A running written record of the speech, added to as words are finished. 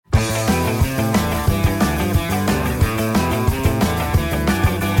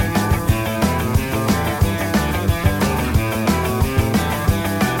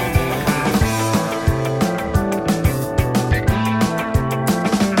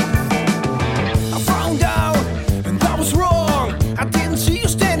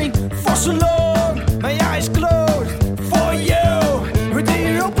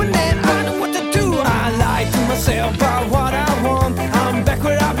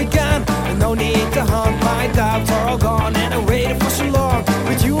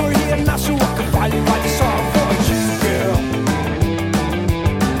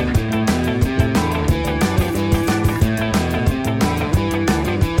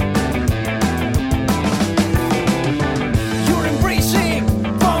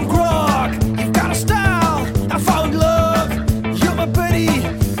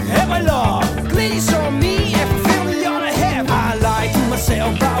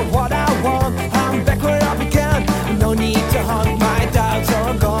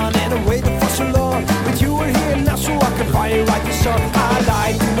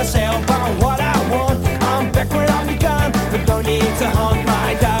haunt.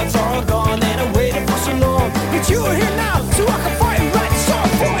 My doubts are all gone and I waited for so long, but you are here now, so I can fight and write a song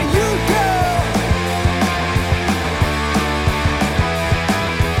for you, girl.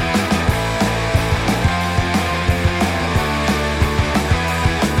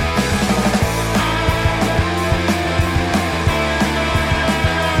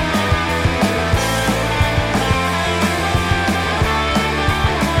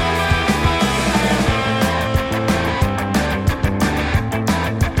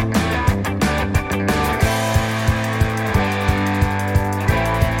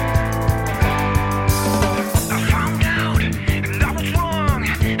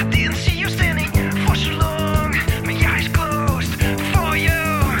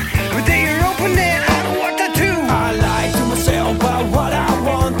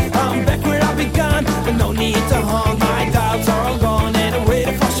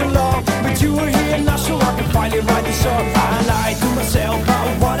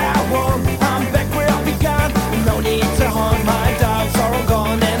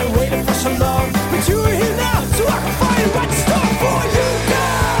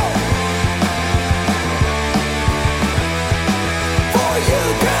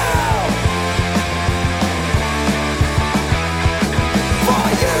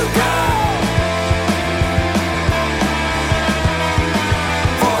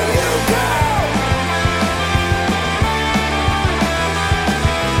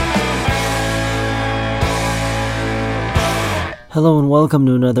 Hello and welcome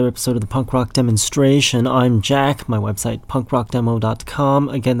to another episode of the Punk Rock Demonstration. I'm Jack, my website punkrockdemo.com.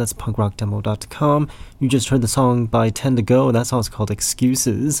 Again, that's punkrockdemo.com. You just heard the song by 10 to Go, that song's called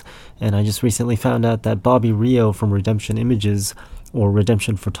Excuses. And I just recently found out that Bobby Rio from Redemption Images, or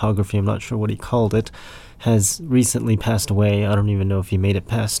Redemption Photography, I'm not sure what he called it, has recently passed away. I don't even know if he made it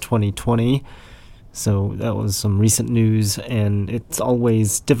past 2020. So that was some recent news, and it's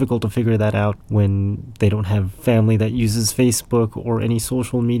always difficult to figure that out when they don't have family that uses Facebook or any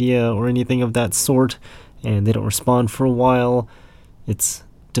social media or anything of that sort, and they don't respond for a while. It's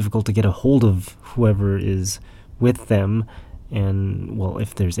difficult to get a hold of whoever is with them, and, well,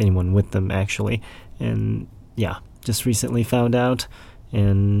 if there's anyone with them, actually. And, yeah, just recently found out,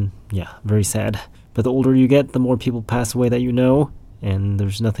 and, yeah, very sad. But the older you get, the more people pass away that you know, and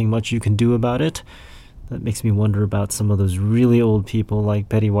there's nothing much you can do about it. That makes me wonder about some of those really old people, like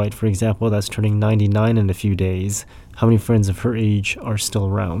Betty White, for example, that's turning 99 in a few days. How many friends of her age are still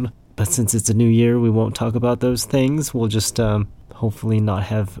around? But since it's a new year, we won't talk about those things. We'll just hopefully not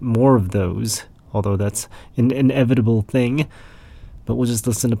have more of those, although that's an inevitable thing. But we'll just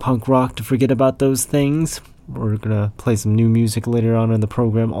listen to punk rock to forget about those things. We're going to play some new music later on in the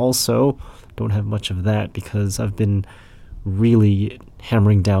program also. Don't have much of that because I've been really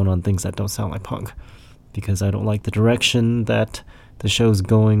hammering down on things that don't sound like punk, because I don't like the direction that the show's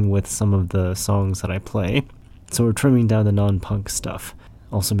going with some of the songs that I play. So we're trimming down the non-punk stuff.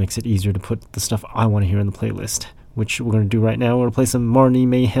 Also makes it easier to put the stuff I want to hear in the playlist, which we're going to do right now. We're going to play some Marnie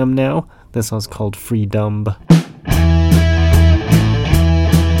Mayhem now. This song's called Free Dumb.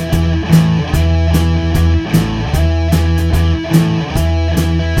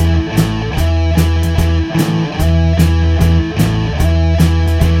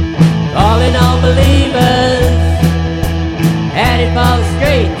 Calling all believers, headed for the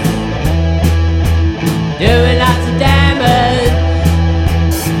streets, doing lots of damage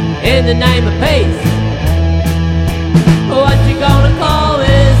in the name of peace. What you gonna call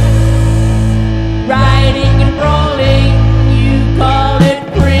this? Rioting and brawling, you call it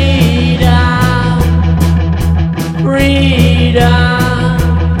freedom. Freedom.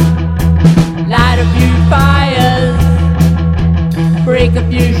 Light a few fires, break a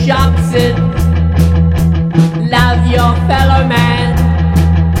few shops and love your fellow man,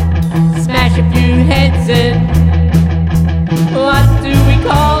 smash a few heads in. What do we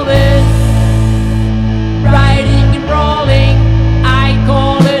call this? Rioting and brawling, I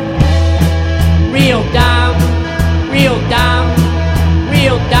call it real dumb, real dumb,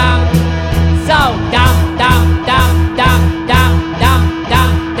 real dumb. So dumb, dumb, dumb, dumb, dumb, dumb,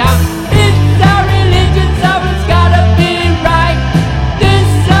 dumb, dumb. It's our religion, so it's gotta be right.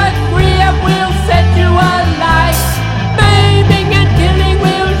 Disagree and we'll set you alight. Maiming and killing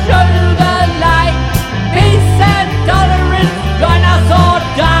will show you the light. Peace and tolerance, join us or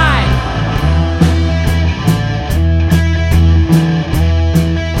die.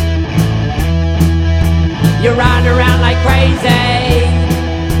 You run around like crazy,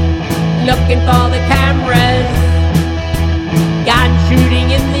 looking for the cameras, gun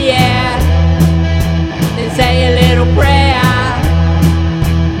shooting in the air, then say a little prayer.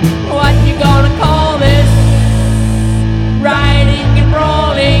 What you gonna call this? Riding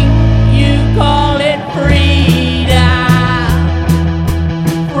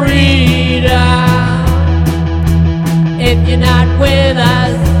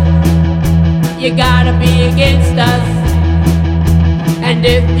And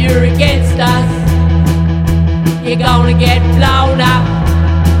if you're against us, you're gonna get blown up.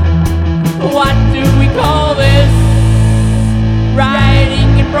 What do we call this?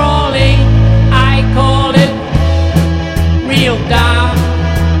 Rioting and brawling. I call it real dumb,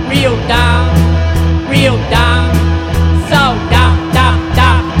 real dumb, real dumb. So dumb, dumb,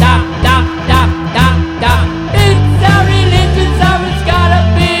 dumb, dumb, dumb, dumb, dumb, dumb. It's our religion, so it's gotta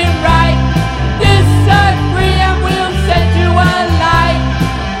be right. Disagree and we'll set you alight.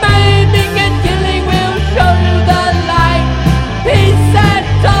 Maiming and killing will show you the light. Peace and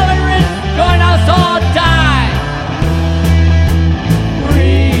tolerance, join us or die.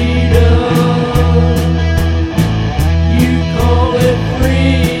 Freedom, you call it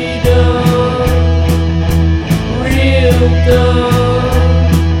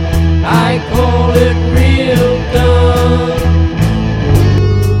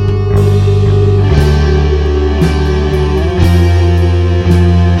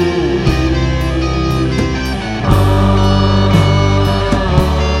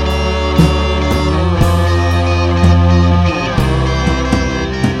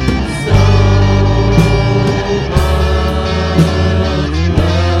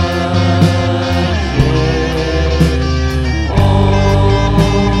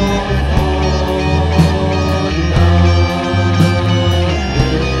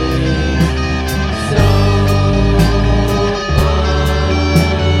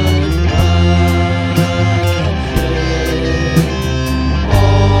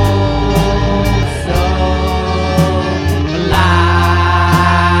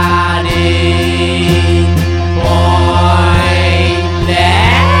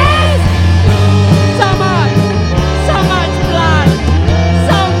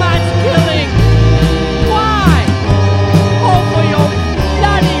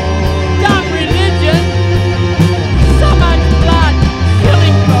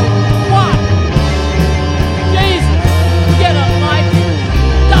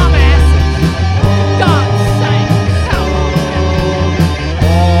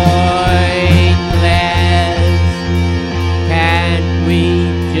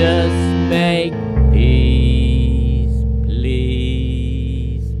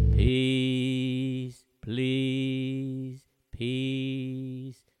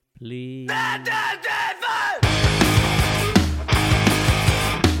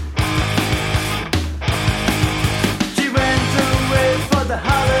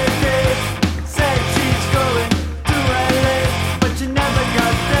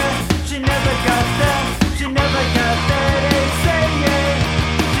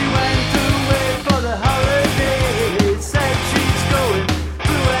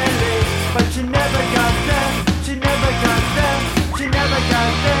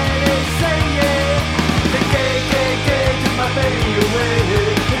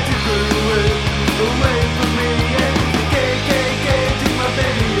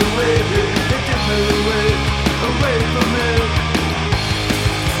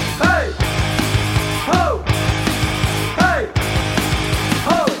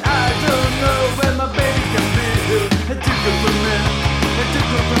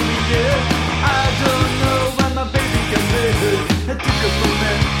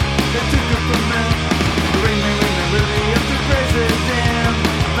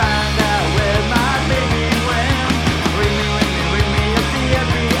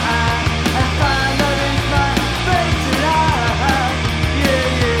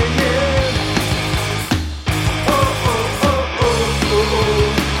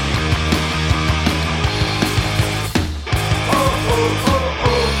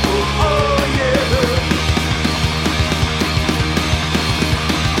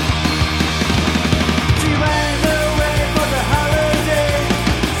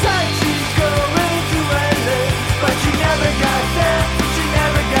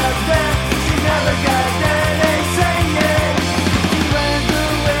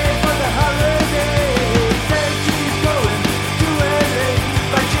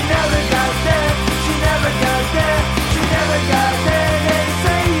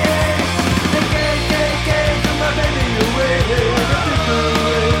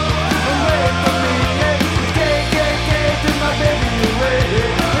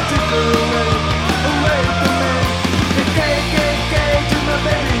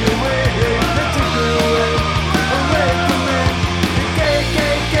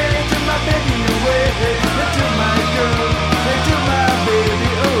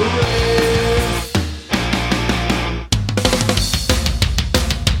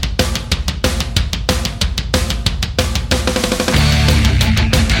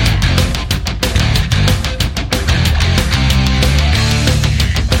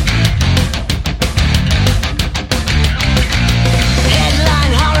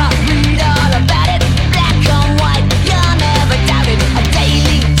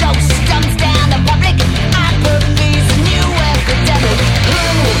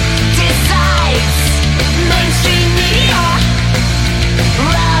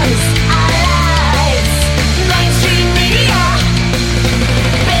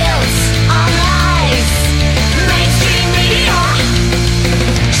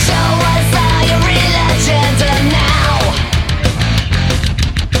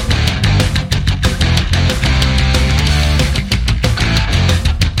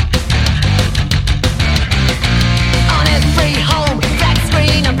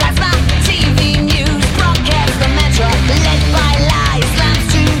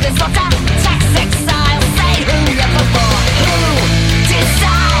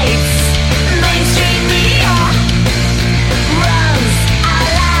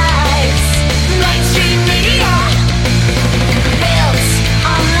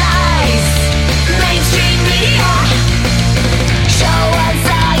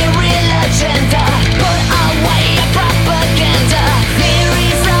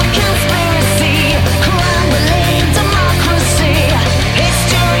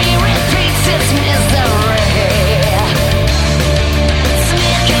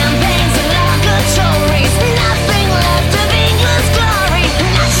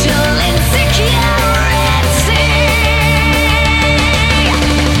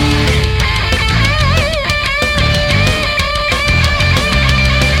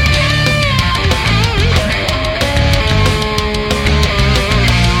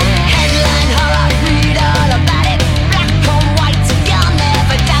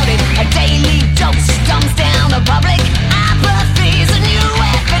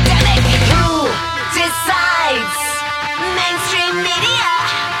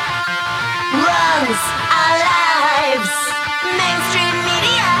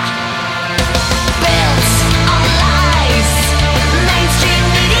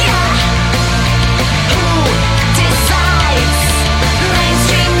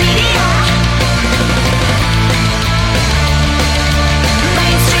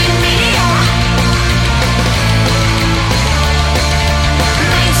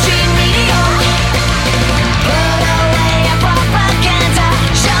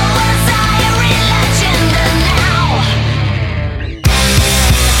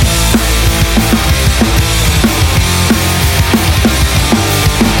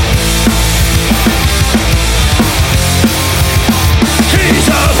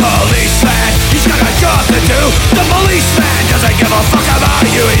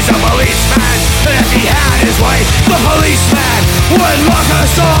policeman would lock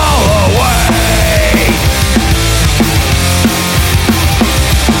us all away.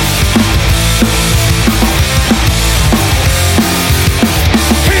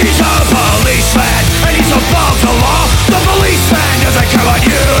 He's a policeman and he's above the law. The policeman doesn't care about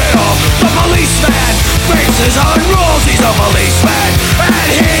you at all. The policeman breaks his own rules. He's a policeman and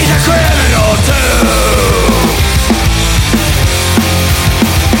he's a criminal too.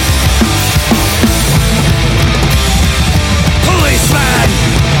 Policeman,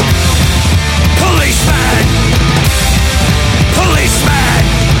 policeman, policeman,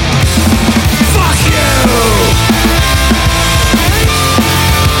 fuck you.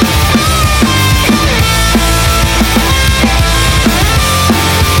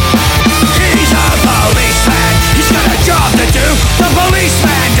 He's a policeman, he's got a job to do. The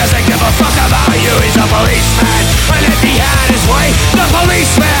policeman doesn't give a fuck about you. He's a policeman, and if he had his way, the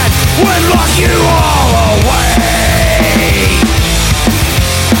policeman would lock you all away.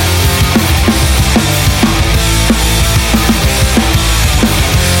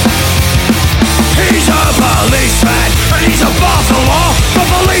 He's a policeman, and he's above the law. The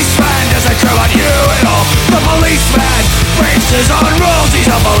policeman doesn't care about you at all. The policeman breaks his own rules. He's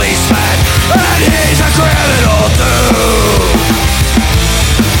a policeman, and he's a criminal too.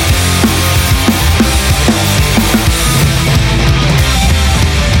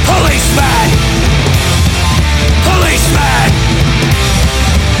 Policeman, policeman,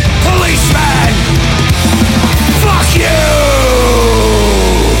 policeman, fuck you.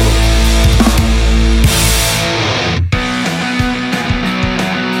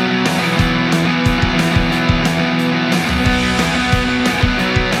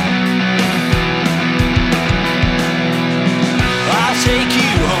 Take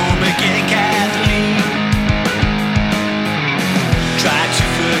you home again, Kathleen. Try to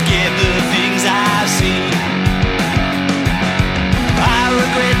forget the things I've seen. I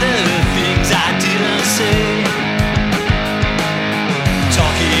regret the things I didn't say.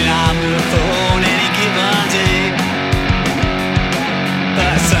 Talking on the phone any given day.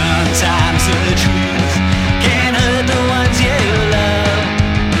 But sometimes the truth can hurt the ones you love.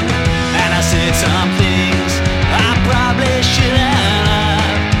 And I said some things I probably shouldn't.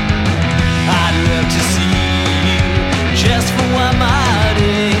 To see you just for one more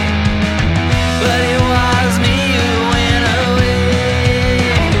day, but it was me who went away.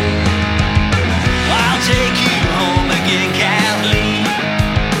 I'll take you home again, Kathleen.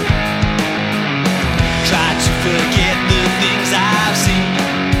 Try to forget the things I've seen,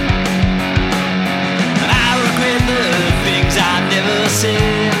 and I regret the things I never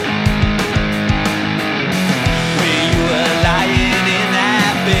said. When you were lying in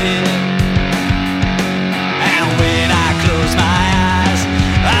that bed, when I close my eyes,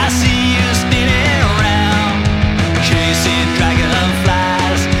 I see you spinning around, chasing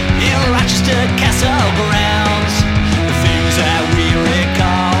dragonflies in Rochester Castle grounds. The things that we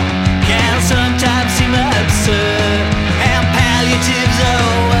recall can sometimes seem absurd, and palliatives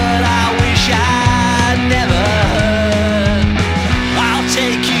are what I wish I'd never heard. I'll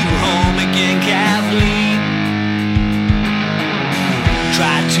take you home again, Kathleen.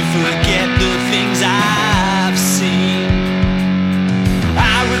 Try to forget the things I've seen.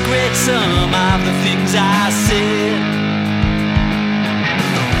 I regret some of the things I said.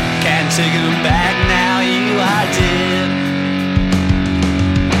 Can't take them back now, you are dead.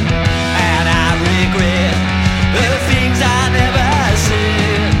 And I regret the things I never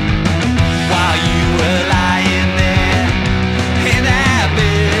said while you were lying there in that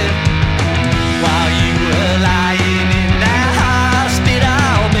bed. While you were lying in that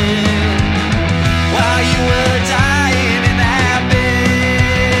hospital bed. While you were dying in that bed.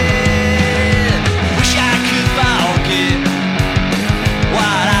 Wish I could forget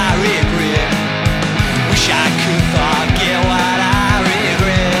what I regret. Wish I could forget.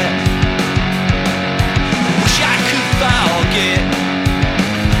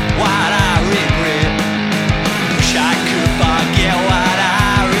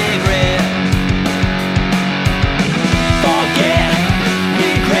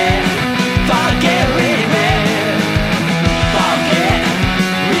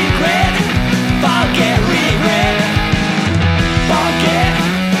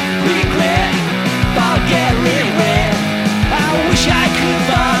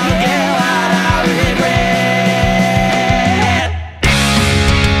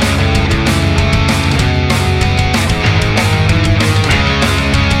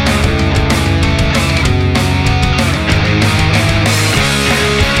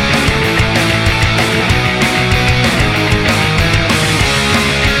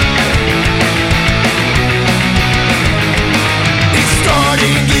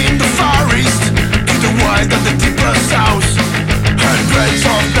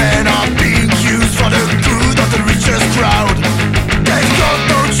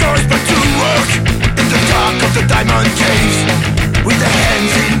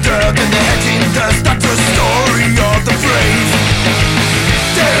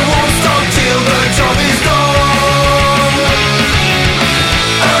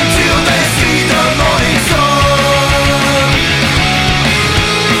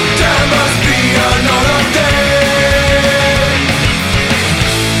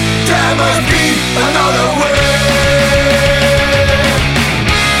 must be another way.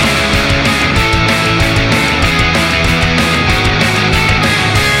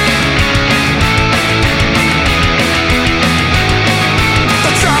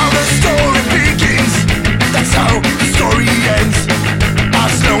 That's how the story begins. That's how the story ends.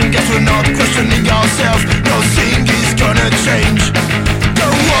 As long as we're not questioning ourselves, nothing is gonna change. The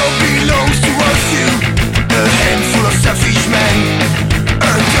world belongs to a few, a handful of selfish men.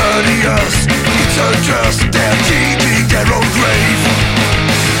 A dirty earth, it's a curse. They're digging their own grave.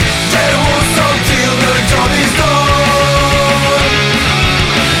 They won't stop till the job is done,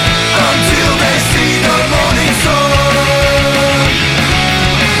 until they see the morning sun.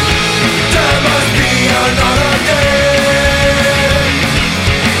 There must be another day.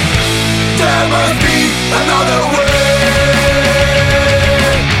 There must be another way.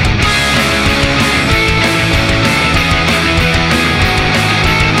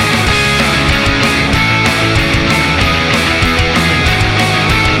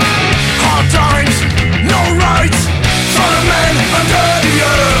 Hard times, no rights for the men under the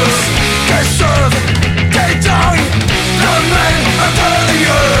earth. They serve, they die, the men under the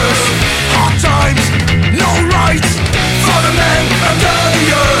earth. Hard times, no rights for the men under the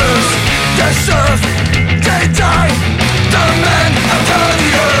earth. They serve, they die, the men under the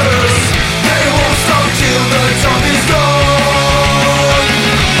earth. They won't stop till the job is done,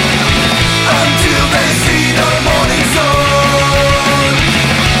 until they see the morning sun.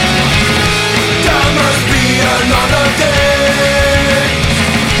 There must be another day.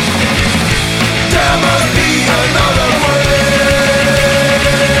 There must be another way.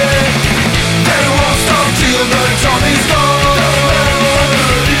 They won't stop till the job is done,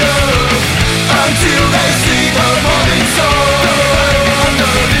 until they see the morning sun.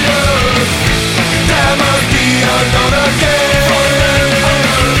 There must be another day.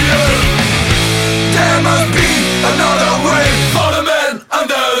 There must be another way for the men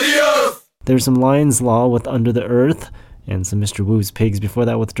under the earth. There's some Lion's Law with Under the Earth, and some Mr. Wu's Pigs before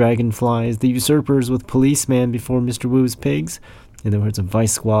that with Dragonflies, The Usurpers with Policeman before Mr. Wu's Pigs, and then we heard some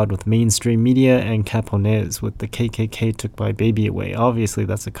Vice Squad with Mainstream Media, and Capones with The KKK Took My Baby Away. Obviously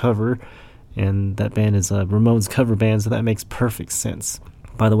that's a cover, and that band is a Ramones cover band, so that makes perfect sense.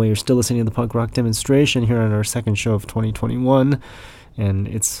 By the way, you're still listening to the Punk Rock Demonstration here on our second show of 2021, and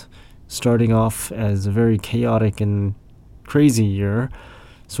it's starting off as a very chaotic and crazy year,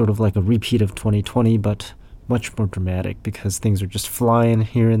 sort of like a repeat of 2020, but much more dramatic because things are just flying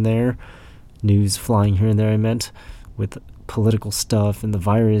here and there. News flying here and there, I meant, with political stuff and the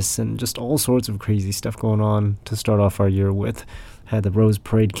virus and just all sorts of crazy stuff going on to start off our year with. Had the Rose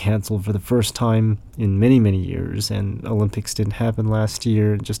Parade canceled for the first time in many, many years, and Olympics didn't happen last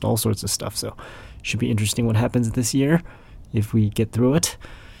year, and just all sorts of stuff. So should be interesting what happens this year if we get through it.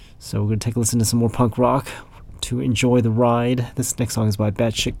 So we're going to take a listen to some more punk rock to enjoy the ride. This next song is by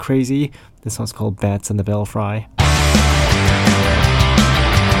Batshit Crazy. This song's called Bats and the Belfry.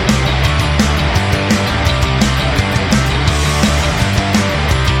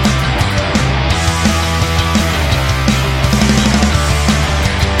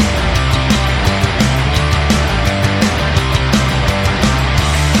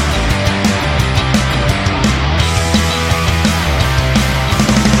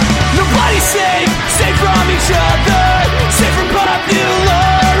 Safe from each other, safe from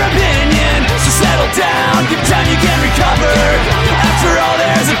popular opinion. So settle down, give time, you get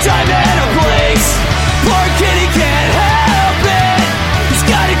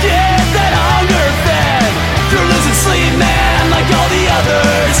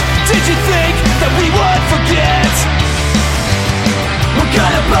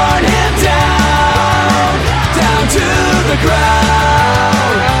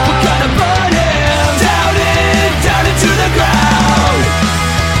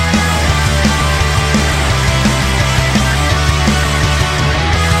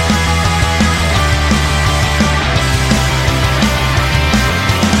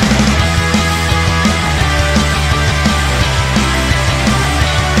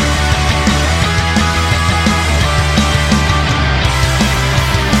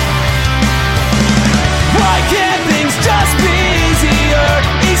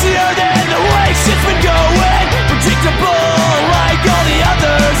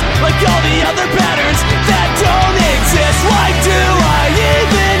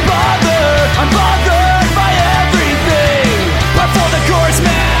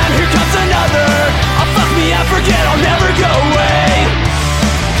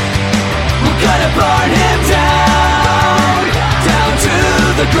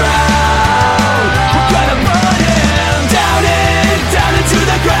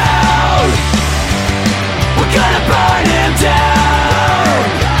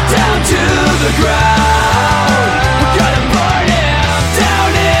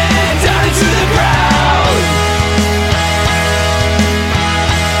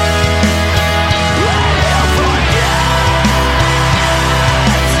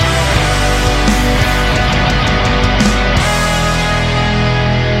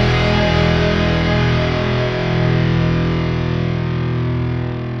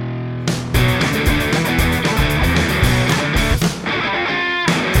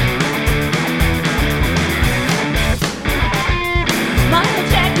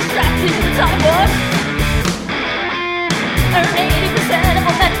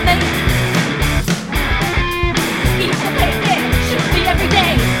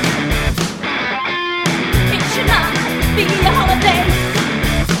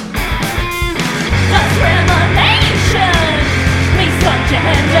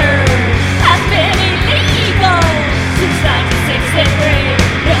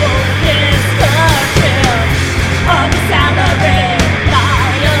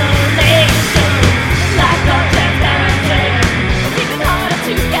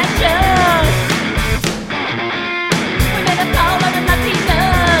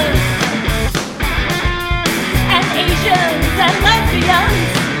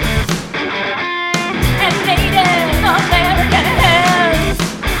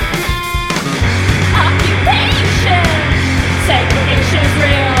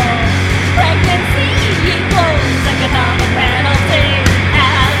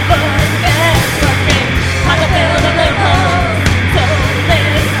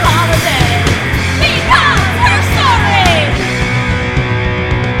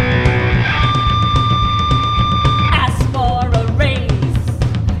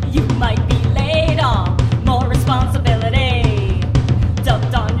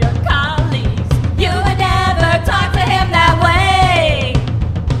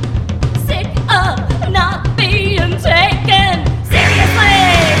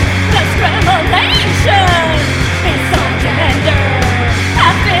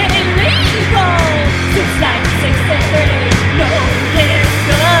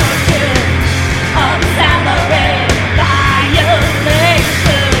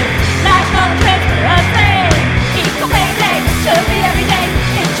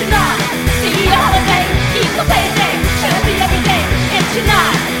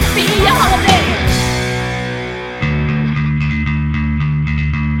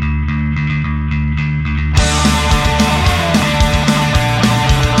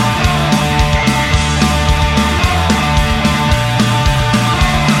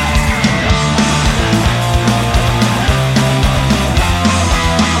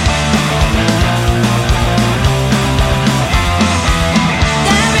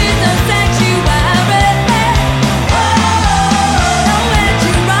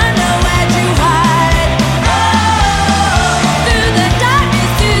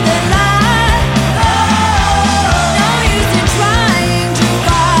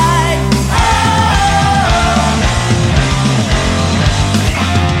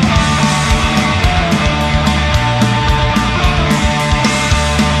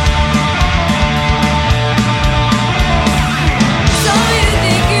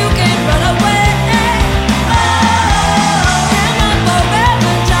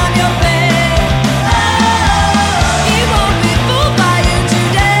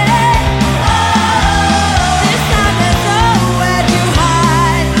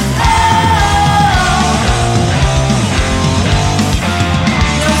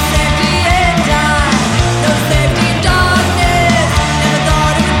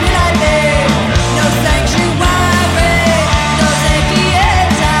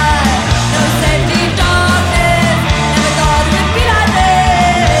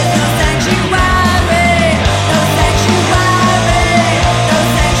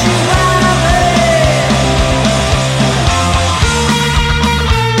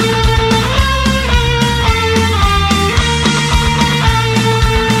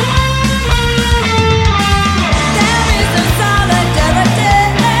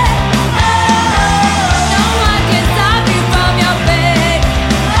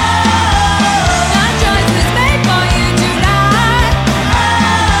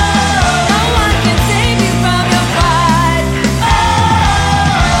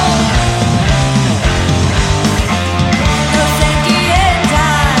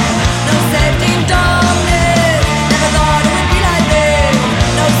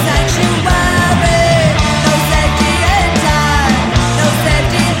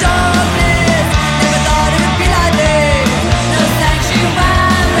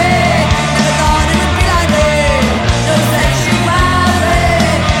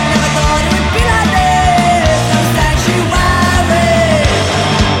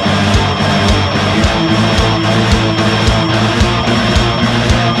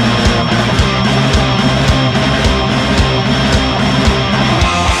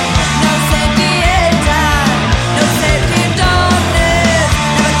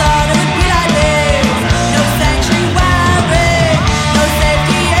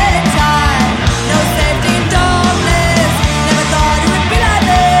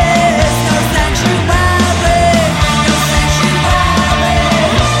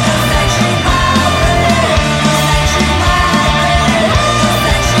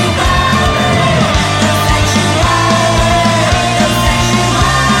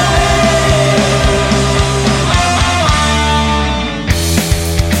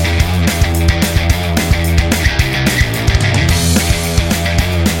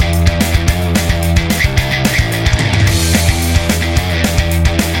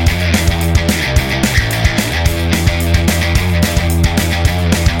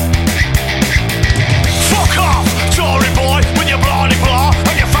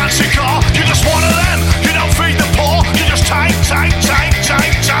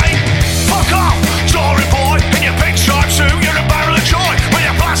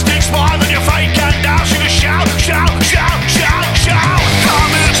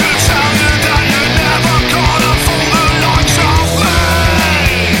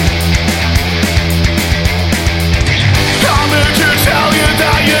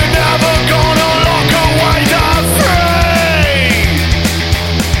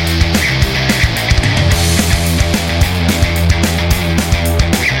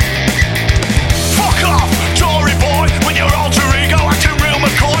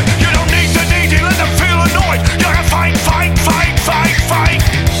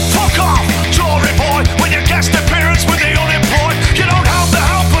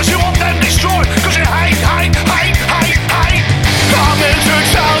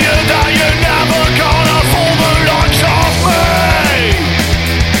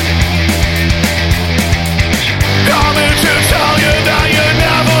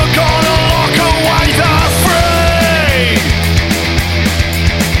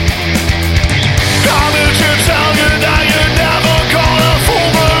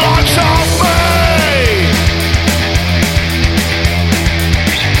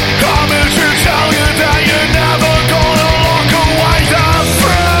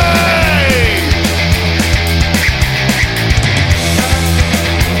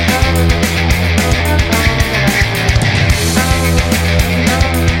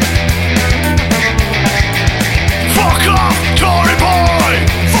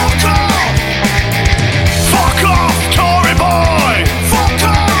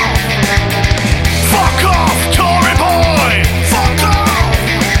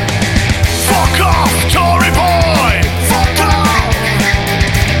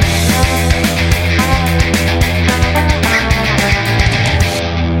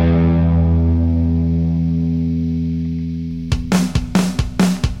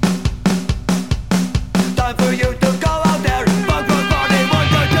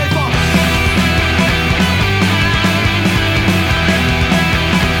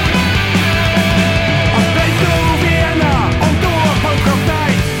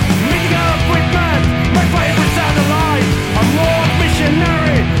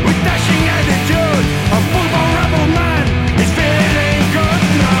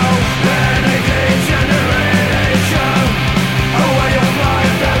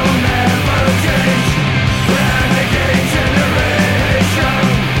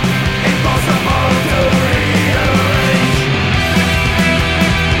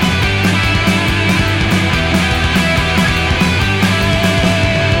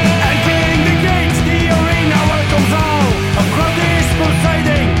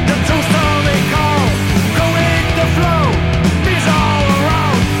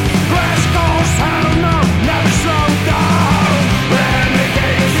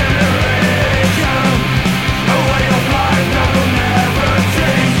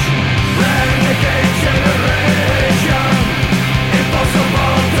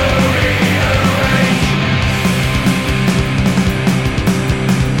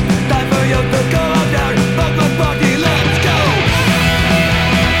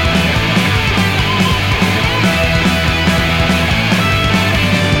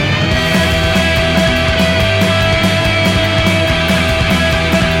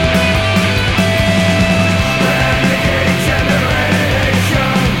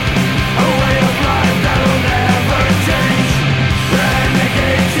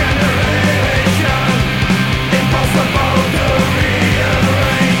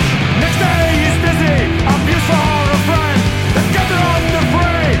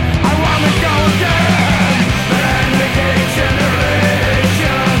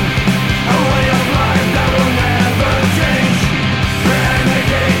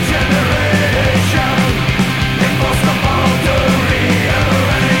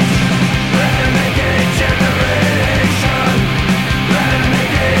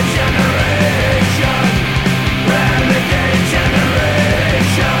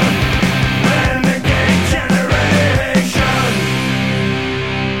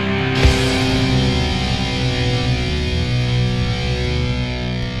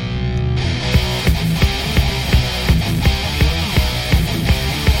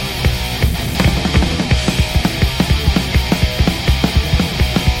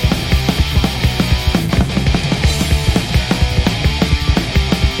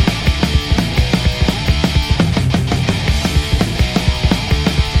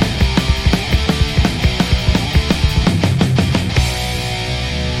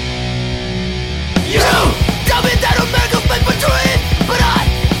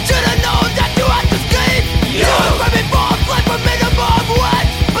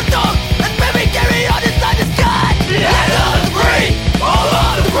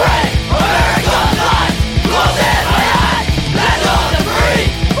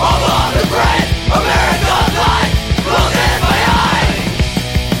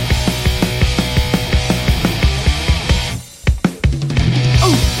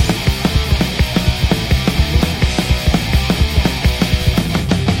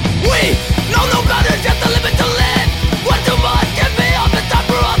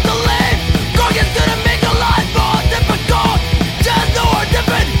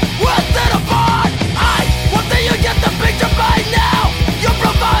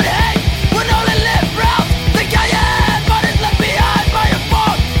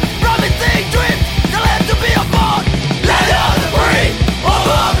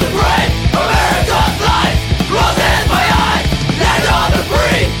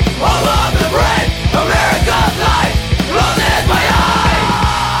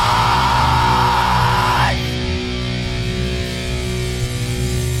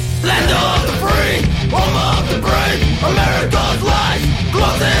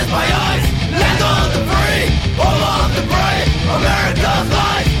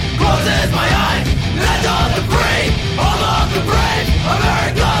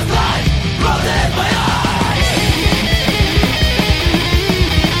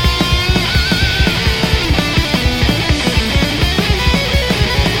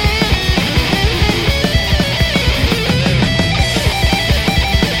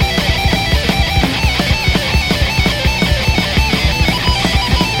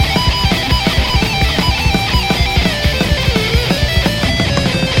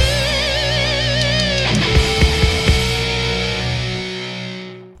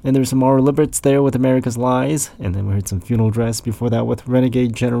there's some Mara Liberts there with America's Lies, and then we heard some Funeral Dress before that with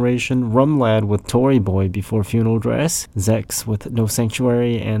Renegade Generation, Rumlad with Tory Boy before Funeral Dress, Zex with No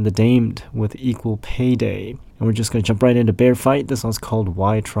Sanctuary, and The Damned with Equal Pay Day. And we're just going to jump right into Bear Fight. This one's called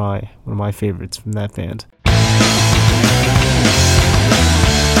Why Try, one of my favorites from that band.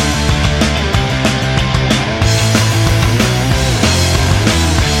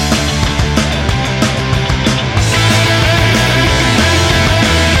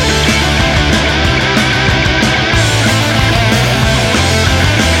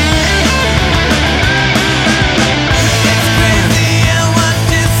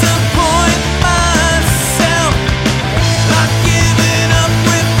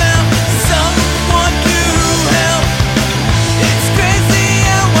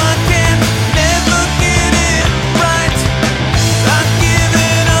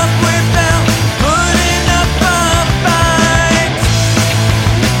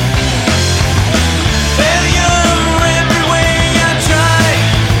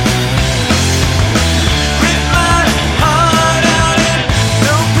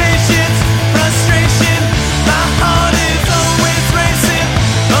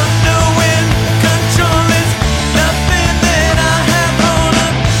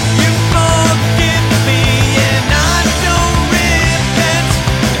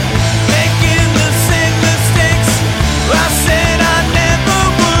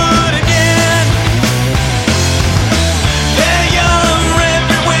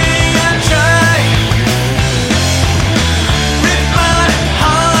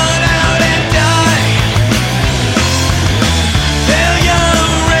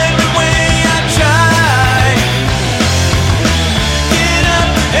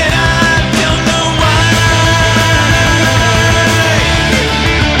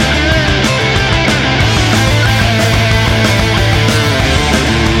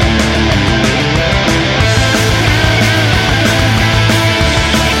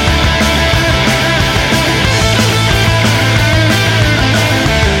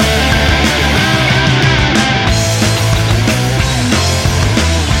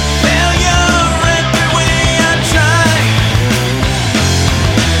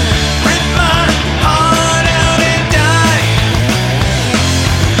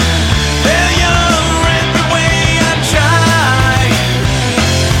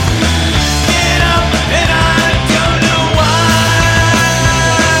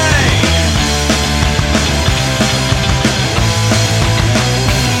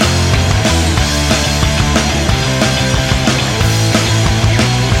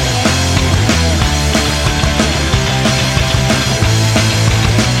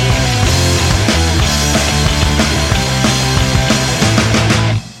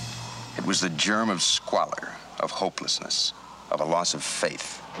 Of squalor, of hopelessness, of a loss of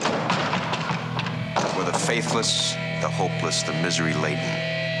faith. For the faithless, the hopeless, the misery-laden,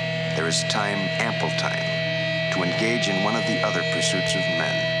 there is time, ample time, to engage in one of the other pursuits of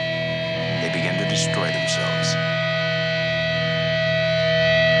men. They begin to destroy themselves.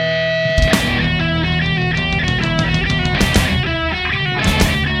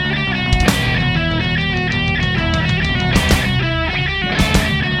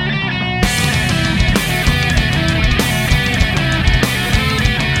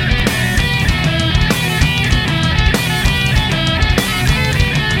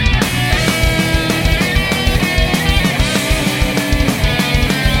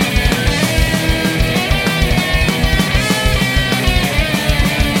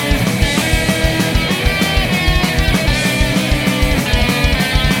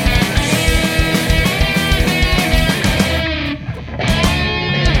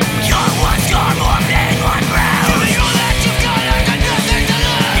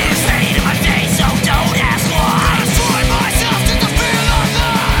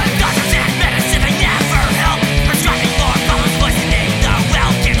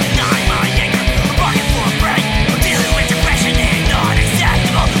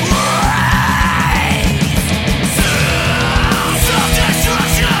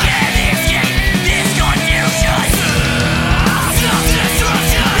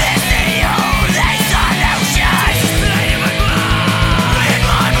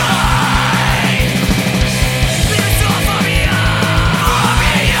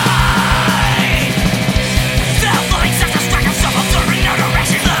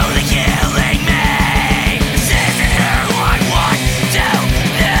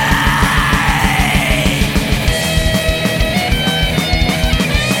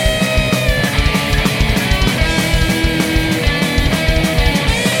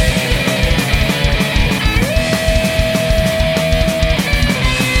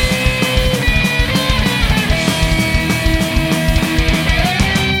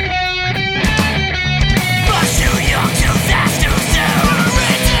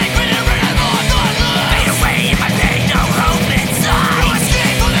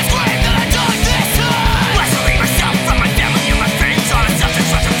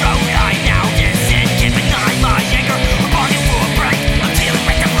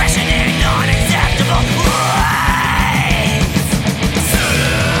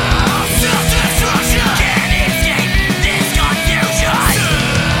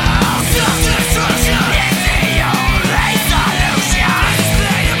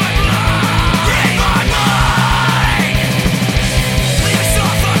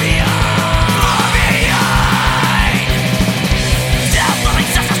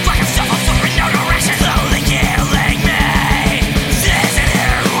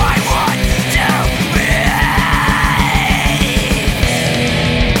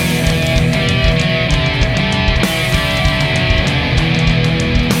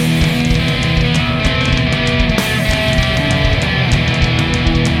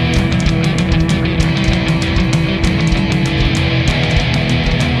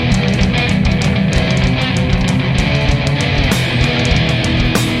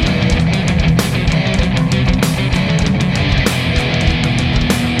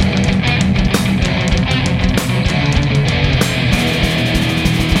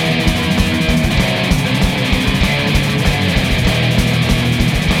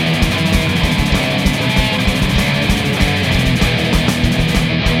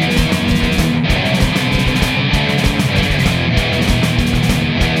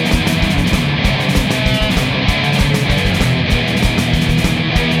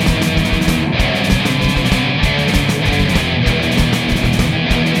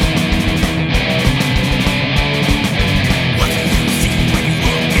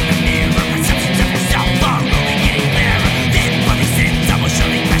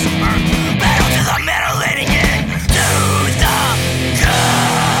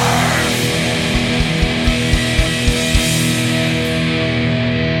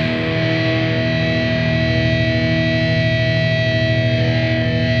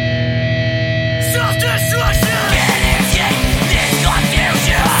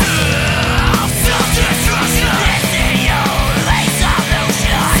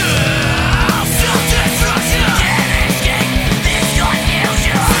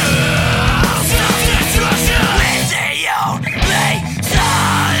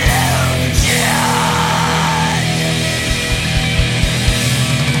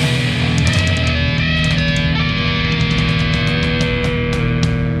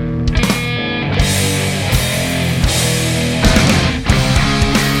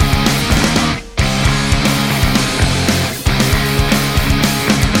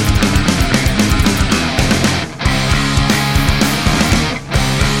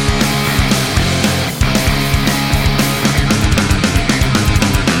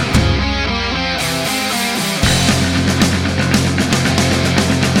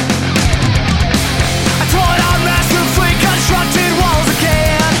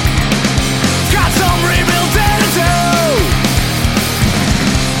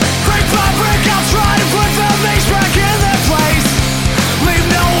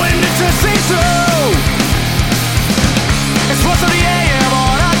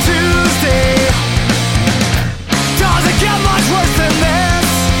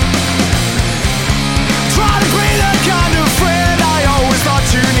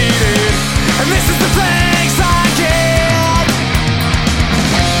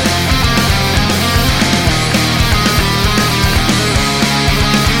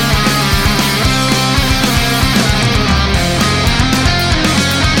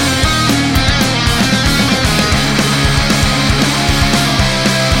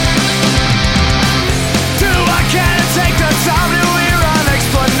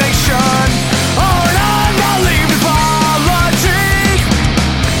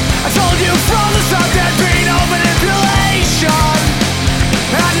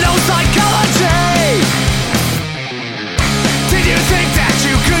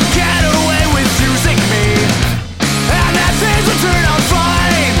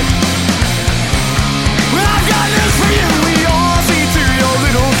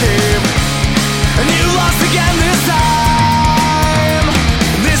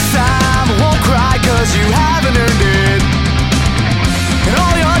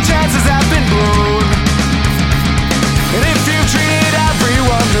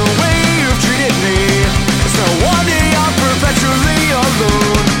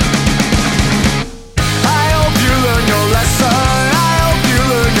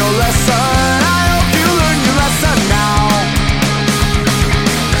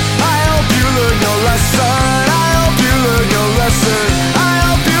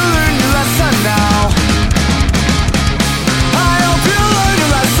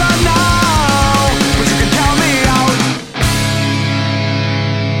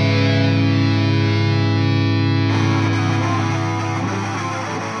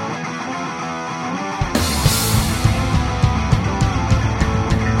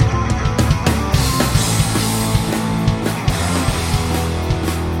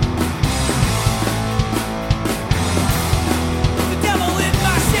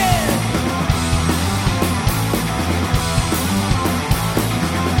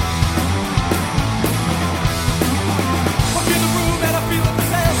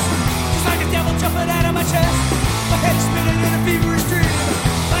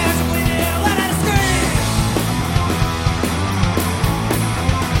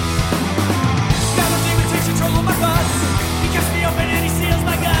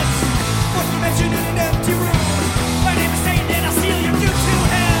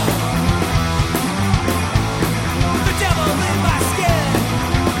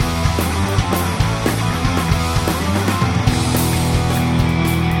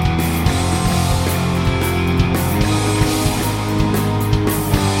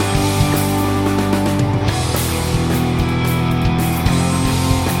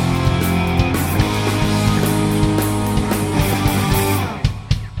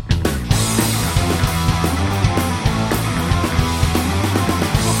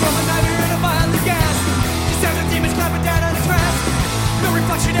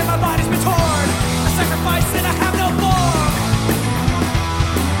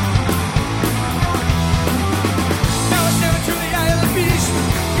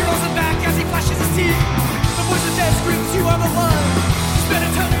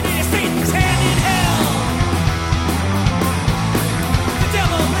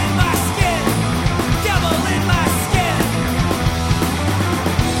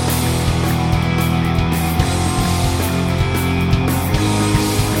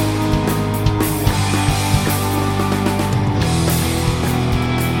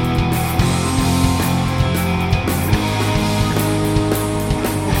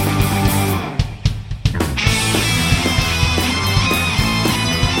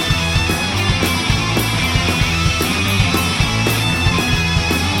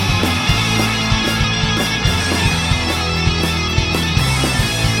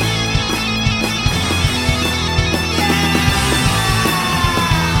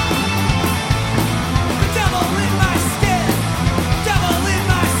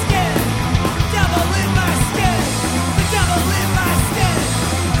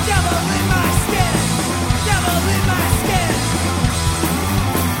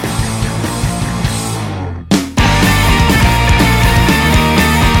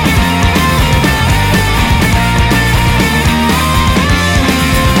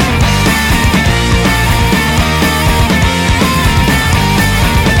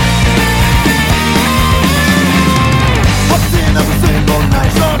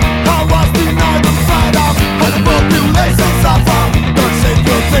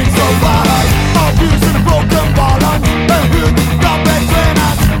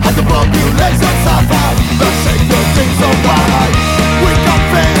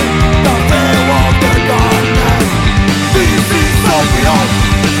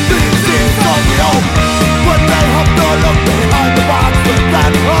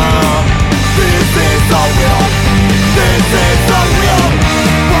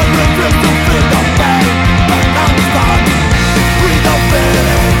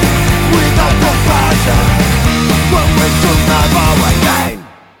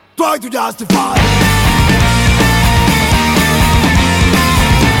 to justify.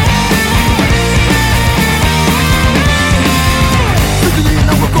 Sitting in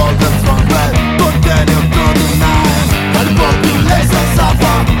our golden throne bed, continue to deny, and the population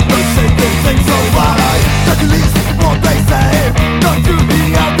suffer. Don't say these things so why? Don't you listen to what they say? Don't you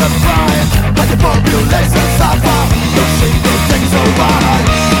hear them crying? And the population suffer. Don't say these things so why?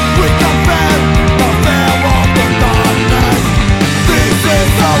 We can bear the fear of the darkness. This is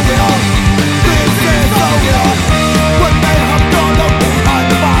so real. This is so real. When they have gone up behind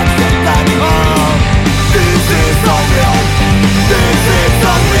the box and standing on. This is so real. This is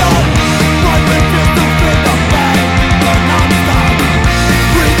so real. Why we just to feel the pain, but non-stop.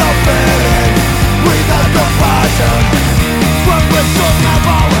 Without feeling, without compassion. When we should have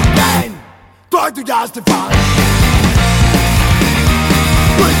our pain, try to justify.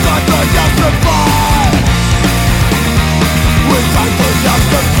 We try to justify. We try to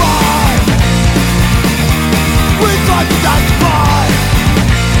justify. We try to justify.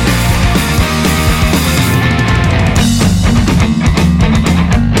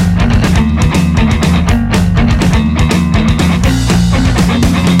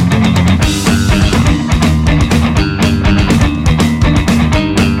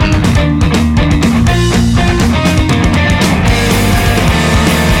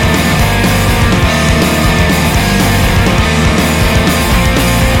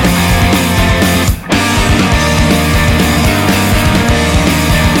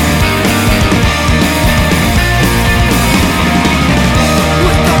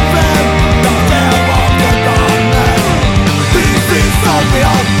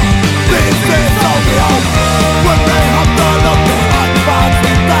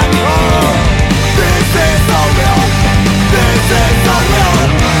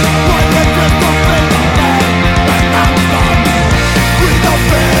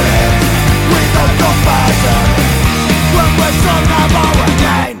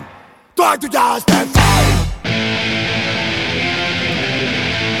 Try to justify.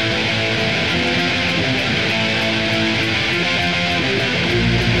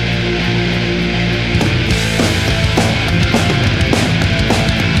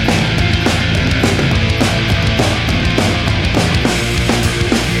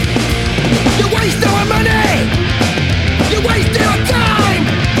 You waste our money. You waste our time.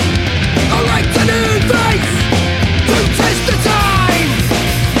 I like the new face to test the time.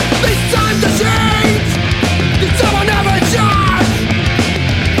 It's time to change. It's time I never change.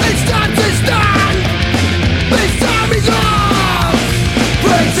 It's time to stand. This time is ours.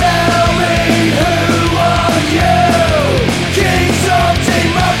 Please tell me, who are you? Kings of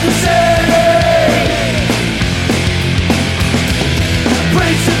democracy.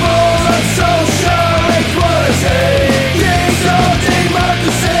 Principles of social equality. Kings of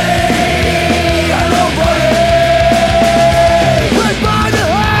democracy. And nobody. Right by the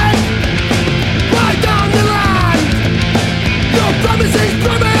hand. Right down the land. Your promises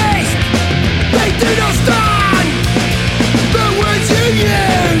promised. They do not stand. The words you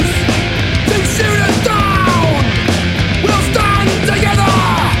use to shoot us down. We'll stand together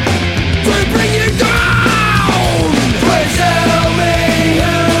to bring you down. Please tell me,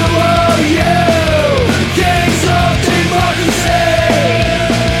 who are you? Kings of democracy.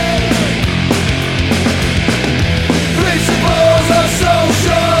 Principles of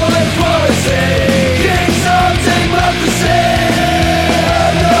social equality. Kings of democracy.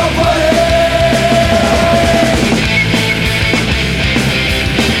 Nobody.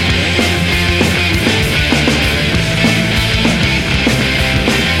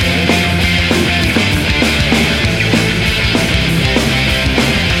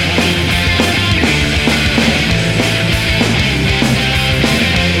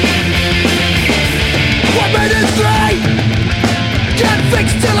 What made us great can't fix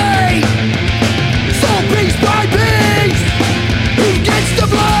delay. So piece by piece, who gets the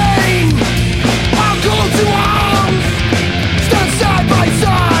blame? I'll call to arms, stand side by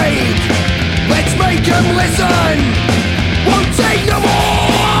side. Let's make them listen, won't take no more.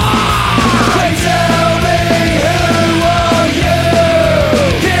 Please tell me, who are you?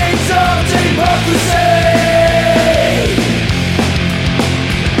 Kings of democracy.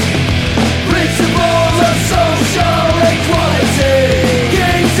 Principles of social equality.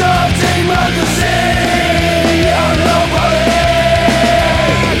 Kings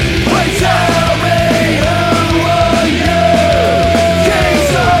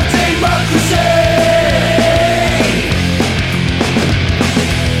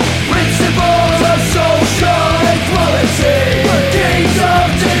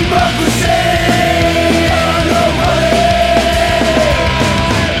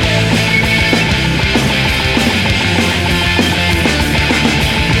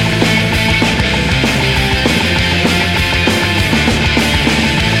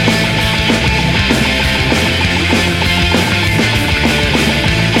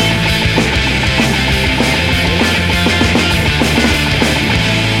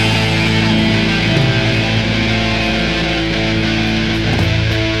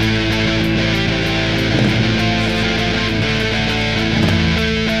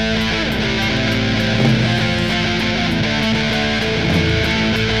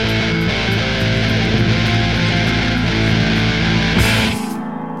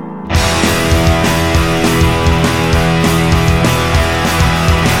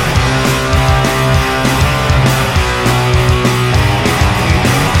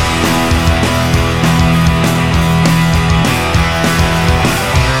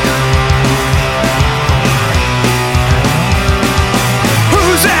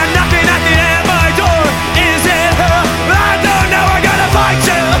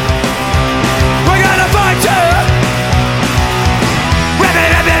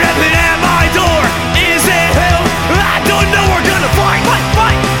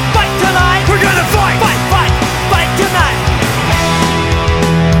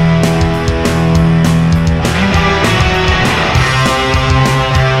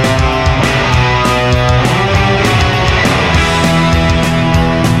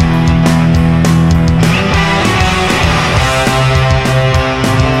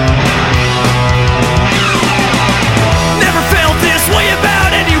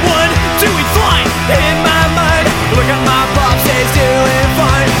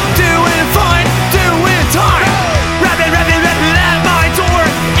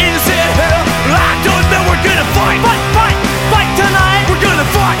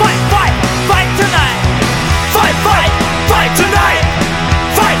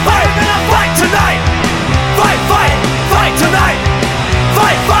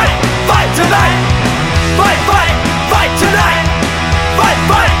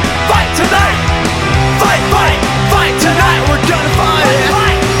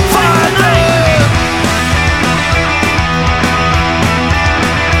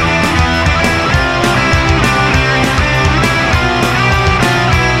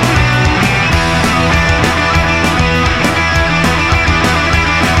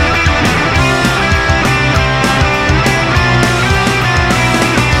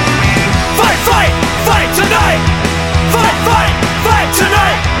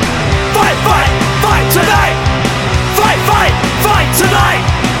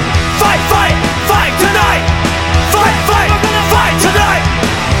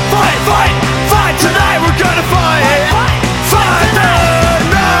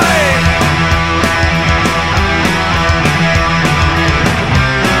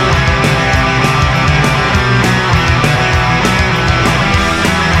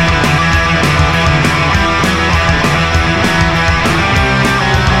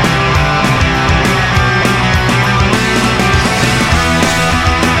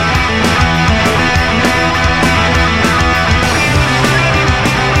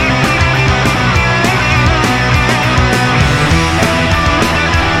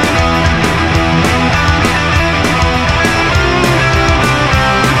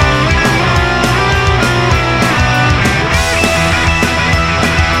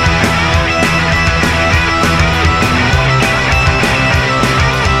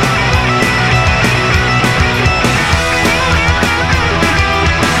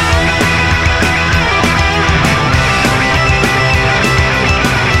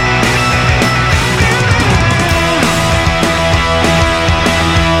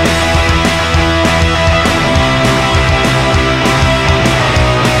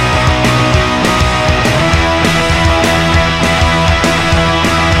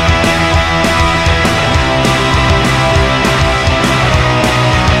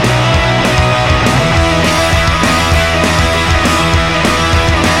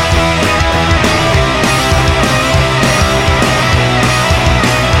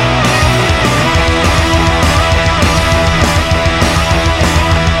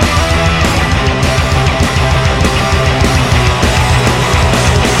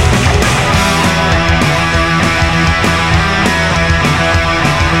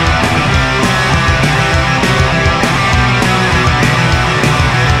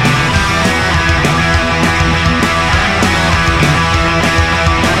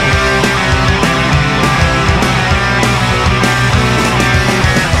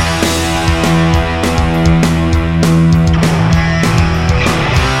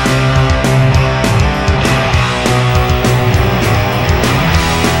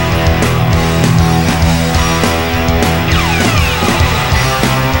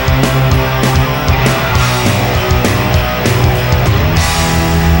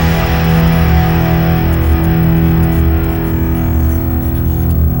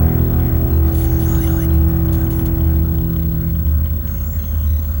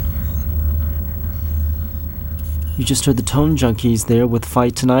You just heard the Tone Junkies there with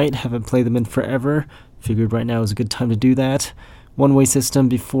Fight Tonight. Haven't played them in forever. Figured right now is a good time to do that. One Way System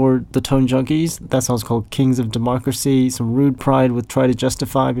before the Tone Junkies. That song's called Kings of Democracy. Some Rude Pride with Try to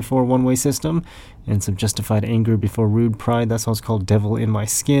Justify before One Way System. And some Justified Anger before Rude Pride. That song's called Devil in My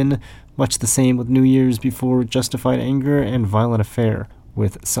Skin. Much the same with New Year's before Justified Anger. And Violent Affair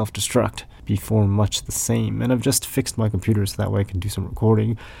with Self-Destruct before Much the Same. And I've just fixed my computer so that way I can do some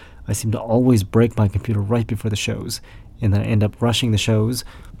recording. I seem to always break my computer right before the shows. And then I end up rushing the shows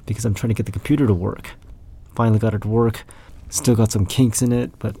because I'm trying to get the computer to work. Finally got it to work. Still got some kinks in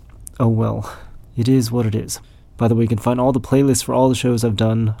it, but oh well. It is what it is. By the way, you can find all the playlists for all the shows I've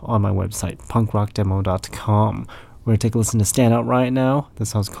done on my website, punkrockdemo.com. We're going to take a listen to Stand Out Right now.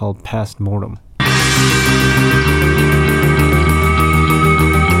 This song's called Past Mortem.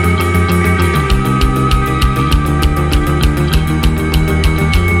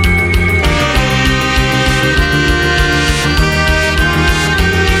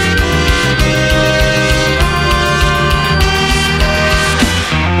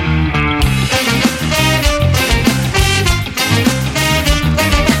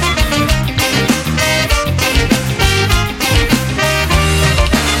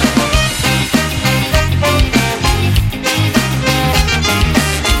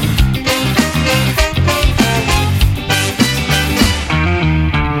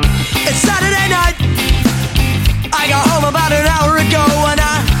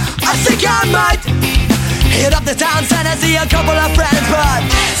 Hit up the town center, see a couple of friends, but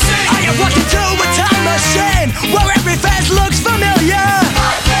I am walking through a time machine where every face looks familiar.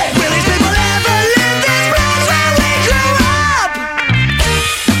 Will these people ever live this place where we grew up?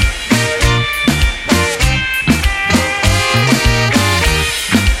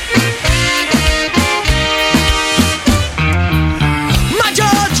 My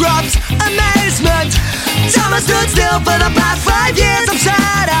jaw drops, amazement. Time has stood still for the past 5 years. I'm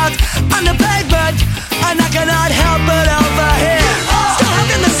sat out on the pavement, and I cannot help but overhear still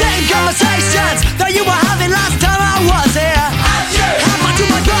having the same conversations that you were having last time I was here. How much too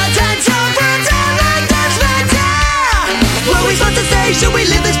much potential for a time like this matter? Where we supposed to stay? Should we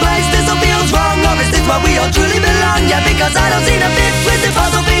leave this place? This all feels wrong, or is this where we all truly belong? Yeah, because I don't see the fit with the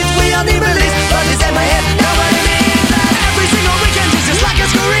puzzle piece we all need release. But this in my head, nobody means that every single weekend is just like a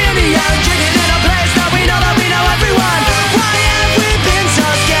Korean drinking in a place that we know everyone. Why have we been so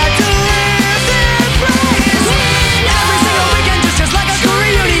scared to live this place? Every single weekend is just like a school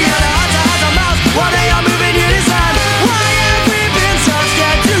reunion. Hearts to hearts, our mouths while they are moving in the sun. Why have we been so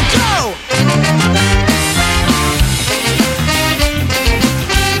scared to go?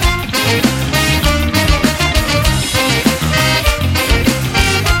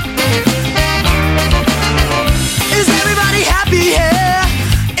 Is everybody happy here?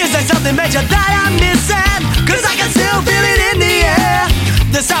 Is there something major that I'm missing? Cause I can still feel it in the air.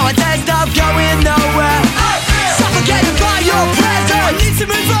 The sour taste of going nowhere. Suffocated by your presence. I need to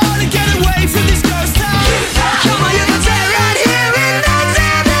move on and get away from this ghost town. Come on, you can stay right here and not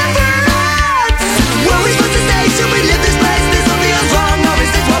have difference. Where we supposed to stay? Should we leave this place? This will be us wrong, or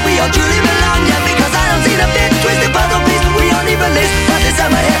is this where we all truly belong? Yeah, because I don't see the fit, twisted puzzle piece we all need release. But this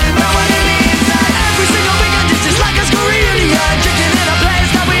time I hear nobody means that every single weekend is just like a school reunion. Drinking in a place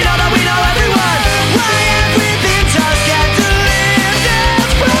that we know everyone.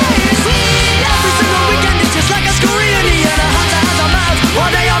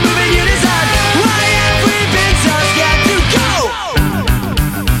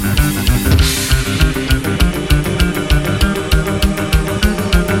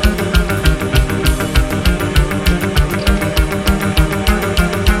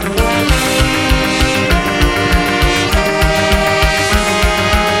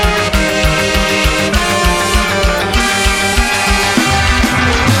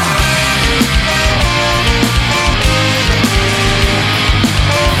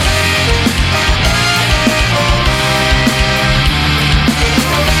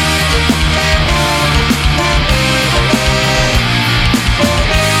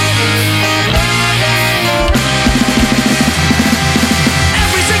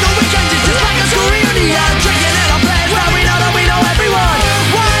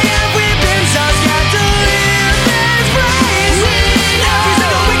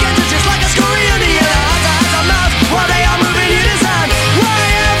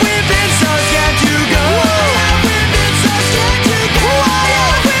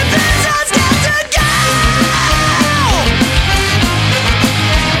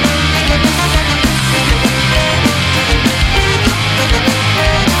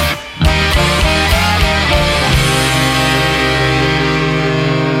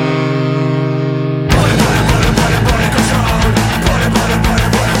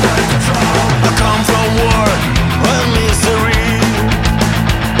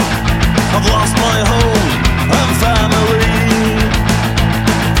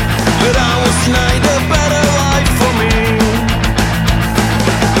 was tonight a better life for me.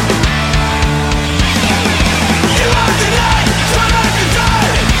 You are tonight, so I can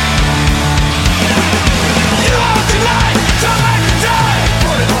die. You are tonight, so I can die.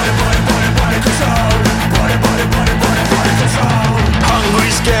 Body control. Body control.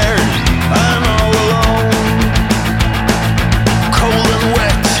 Hungry, scared, I'm all alone. Cold and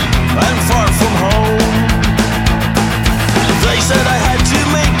wet, I'm far from home. They said I had to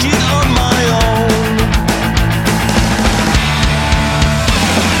make it on my own.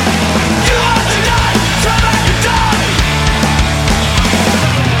 You are tonight, so I can die.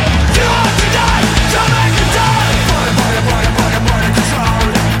 You are tonight, so I can die. Body control.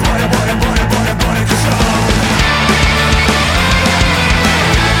 Body control.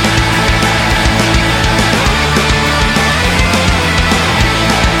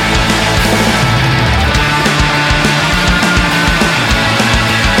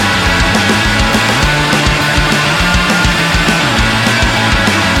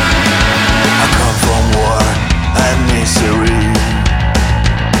 Misery.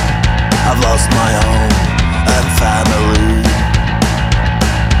 I've lost my home and family.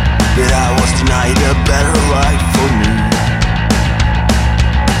 Yet I was denied a better life for me.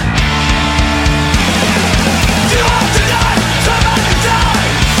 You are tonight, so I can die.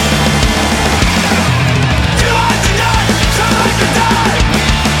 You are tonight, so I can die.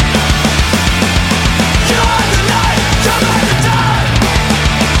 You are tonight, so I can die.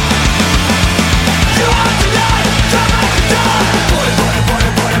 You are tonight.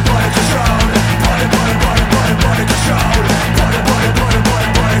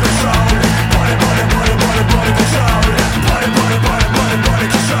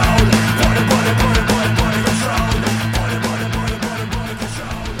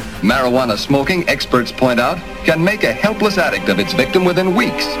 Marijuana smoking, experts point out, can make a helpless addict of its victim within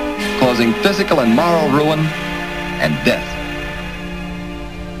weeks, causing physical and moral ruin and death.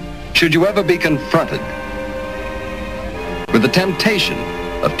 Should you ever be confronted with the temptation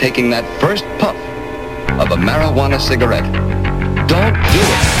of taking that first puff of a marijuana cigarette, don't do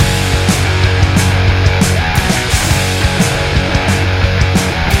it.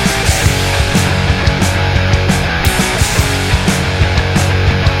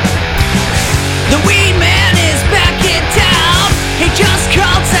 The weed man is back in town. He just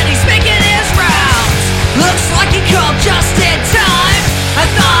called, said he's making his rounds. Looks like he called just in time. I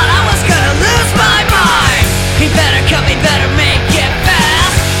thought I was gonna lose my mind. He better come, he better make it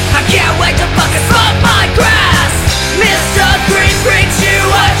fast. I can't wait to fucking smoke my grass. Mr. Green brings you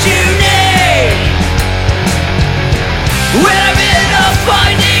a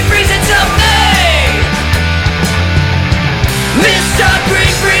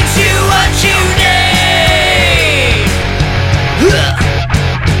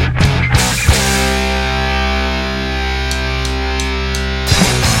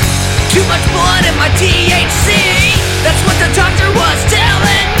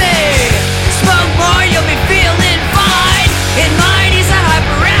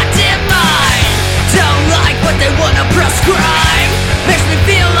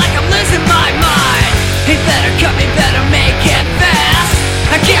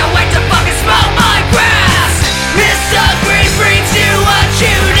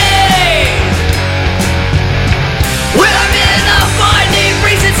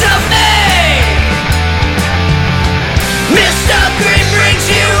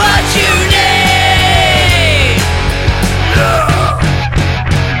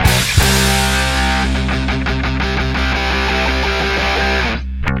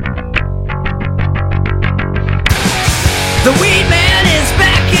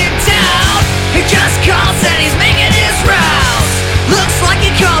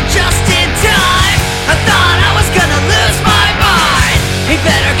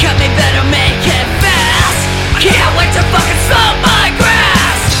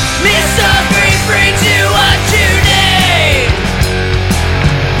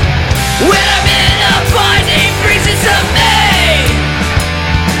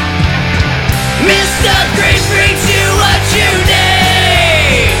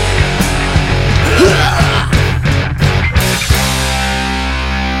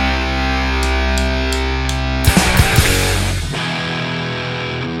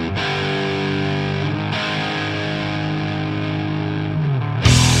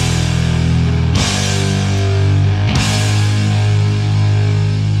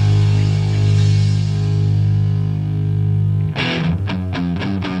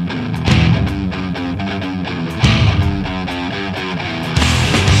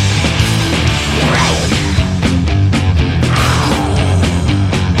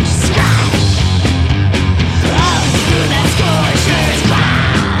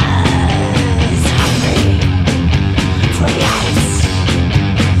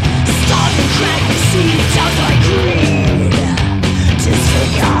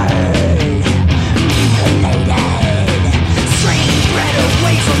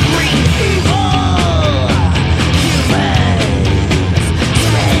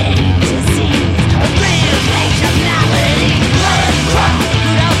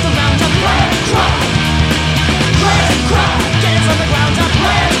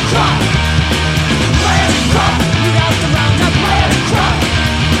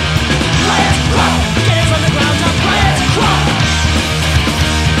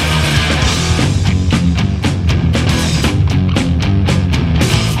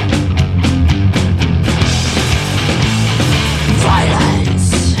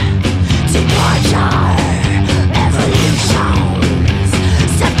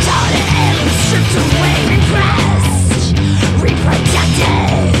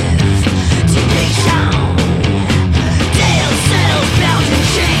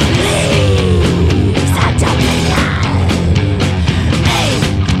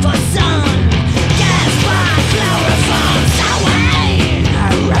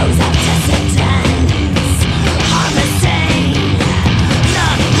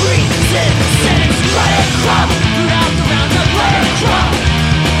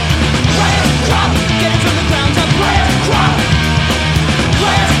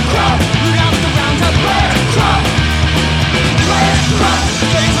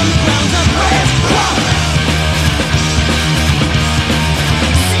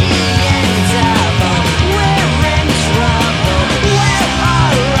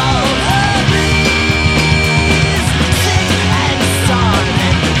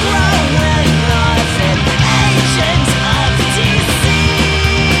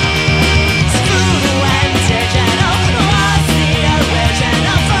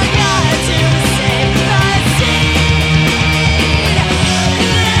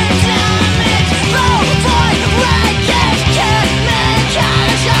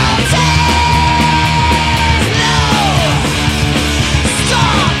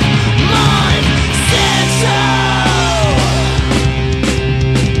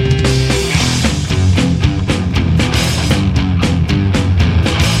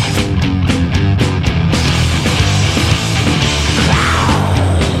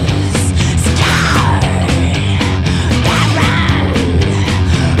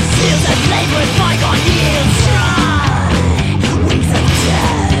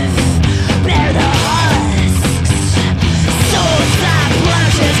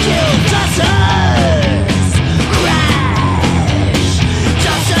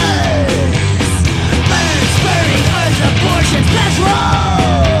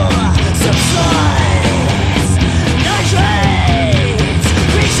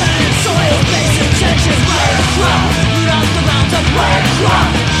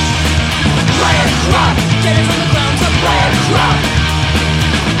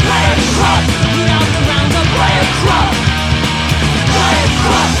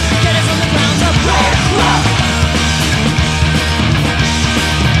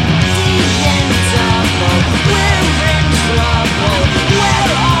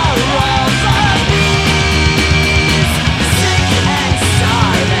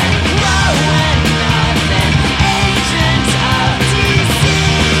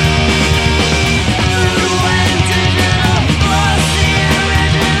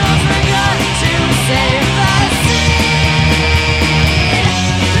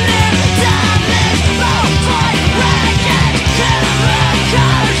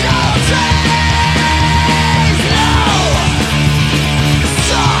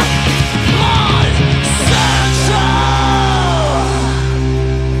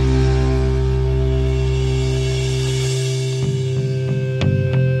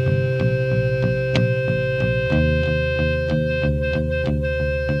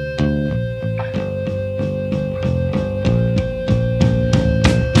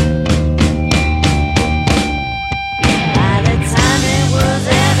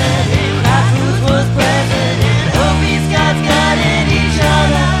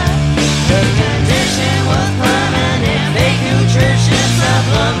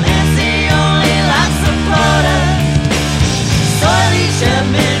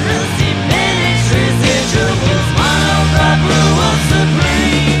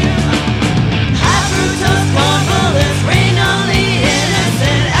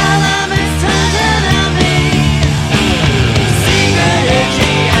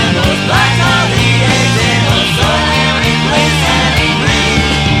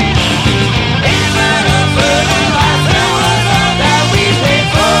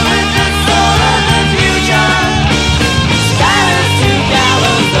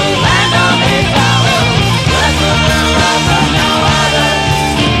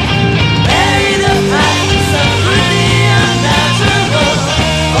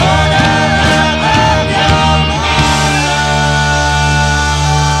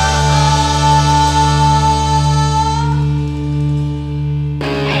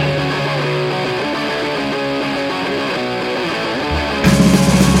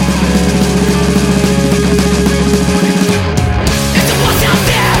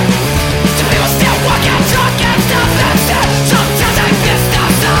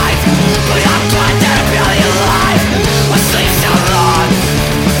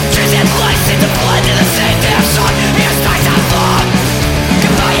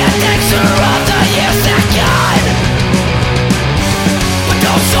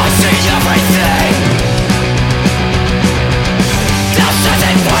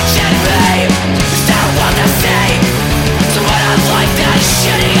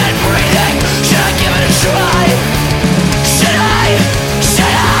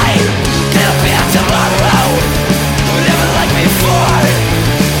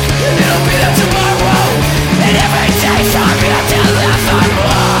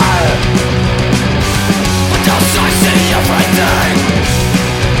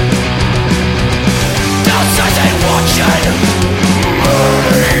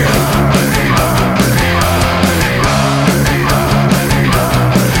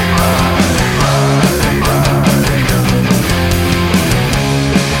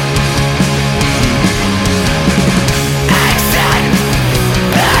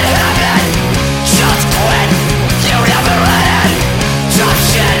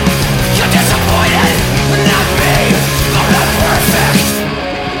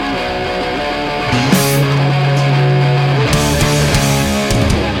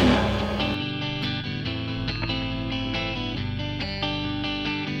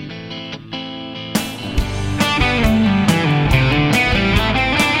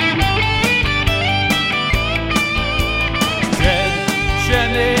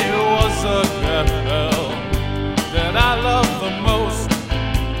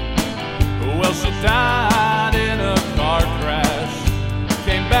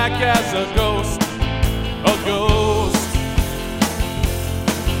back as a ghost, a ghost.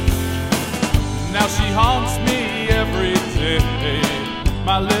 Now she haunts me every day,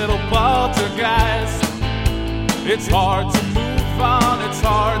 my little poltergeist. It's hard to move on, it's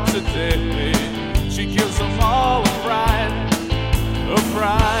hard today. She gives them all a fright, a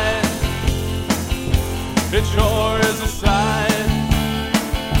fright. It sure is a sight.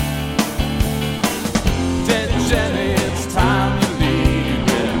 Dead Jenny, it's time you're leaving.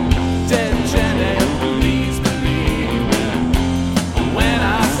 Dead Jenny, please believe me when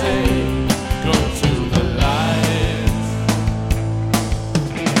I say go to the lights.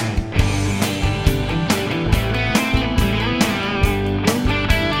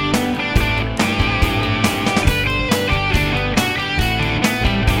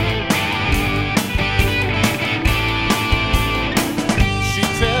 She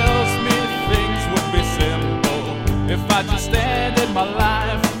tells me things would be simple if I just ended my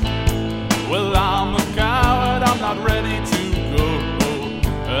life. Well, I'm a coward, I'm not ready to go.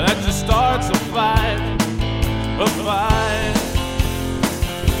 That just starts a fight, a fight.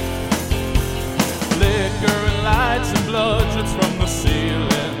 Liquor and lights and blood drips from the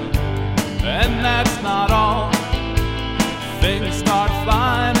ceiling. And that's not all. Things start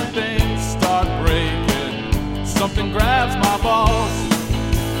flying and things start breaking. Something grabs my balls,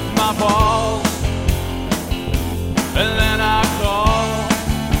 my balls. And then I call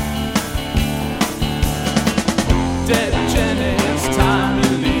Dead Jenny, it's time to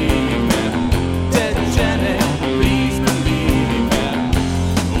leave me. Dead Jenny, please believe me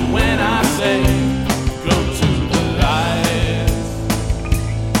when I say go to the lights.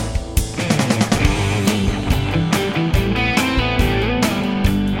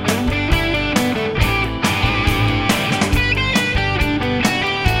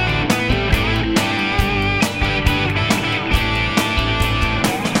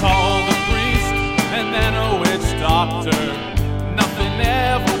 Call the priest and then a witch doctor. Nothing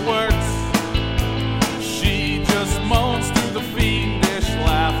ever works. She just moans through the fiendish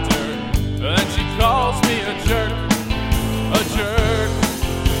laughter. Then she calls me a jerk, a jerk.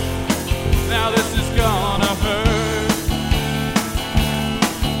 Now this is gonna hurt.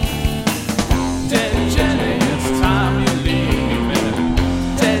 Dead Jenny, it's time you're leaving.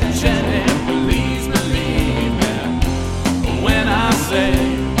 Dead Jenny, please believe me when I say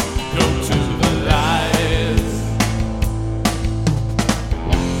go to the lights.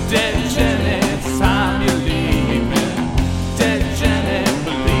 Dead Jenny, it's time you're leaving. Dead Jenny,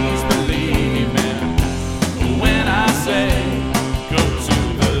 please believe me when I say go to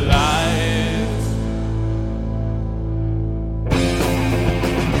the lights.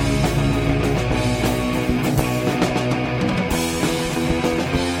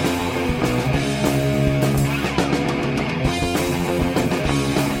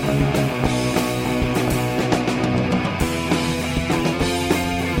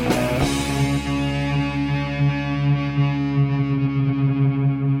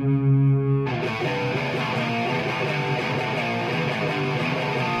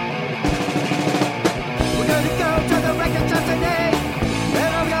 We're gonna go to the record shop today,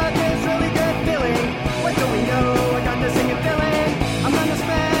 and I've got this really good feeling. What do we know? I got this singing feeling. I'm gonna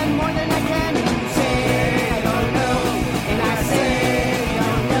spend more than I can. And you say I don't know, and I say I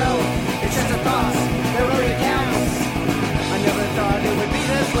don't know. It's just a thought that really counts. I never thought it would be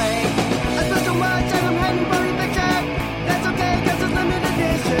this way. I spent so much and I'm heading for eviction. That's okay, 'cause it's limited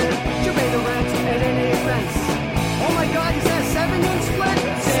edition. You pay the rent at any expense. Oh my God, is that a 7-inch split?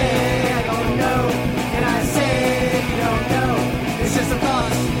 Say I don't know, and I say you don't know. It's just a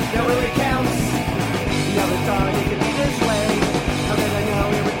thought that really counts. Never thought it could be this way. How did I know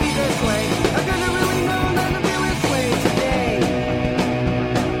it would be this way? How could I really know that it'd be this way today?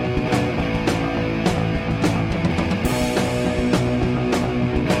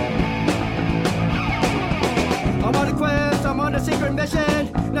 I'm on a quest, I'm on a secret mission.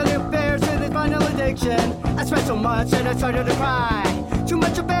 Nothing compares to this final addiction. I spent so much and I started to cry. Too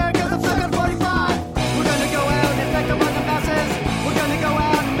much to bear 'cause I'm stuck on 45. We're gonna go out and affect among the masses. We're gonna go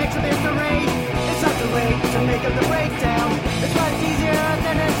out and make some history. It's not too late to make up the breakdown. It's much easier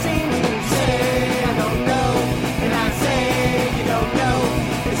than it seems. You say I don't know, and I say you don't know.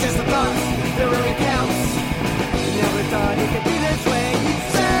 It's just a thought that really counts. You never thought it could be this way. You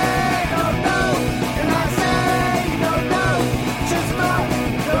say I don't know, and I say you don't know. It's just a thought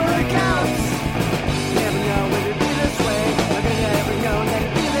that really counts. You never know it would be this way. I could never know that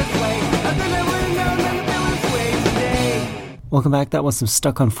it'd be this way. I could never know that it'd be this way today. Welcome back. That was some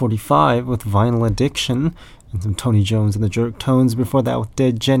Stuck on 45 with Vinyl Addiction and some Tony Jones and the Jerk Tones. Before that with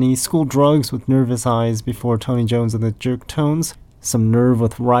Dead Jenny, School Drugs with Nervous Eyes before Tony Jones and the Jerk Tones. some Nerve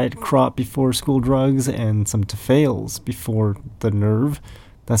with Riot Crop before School Drugs, and some Tafales before The Nerve.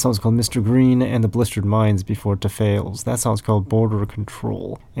 That song's called Mr. Green, and The Blistered Minds before Tafales. That song's called Border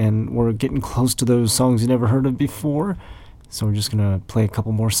Control. And we're getting close to those songs you never heard of before, so we're just gonna play a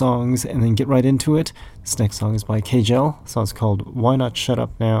couple more songs and then get right into it. This next song is by KJL. The song's called Why Not Shut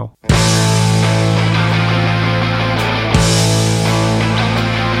Up Now.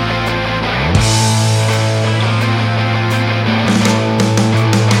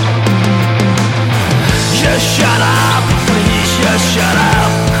 Just shut up, please just shut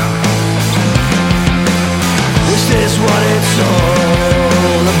up. Is this what it's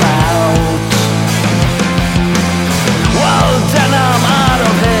all about? Well, then I'm out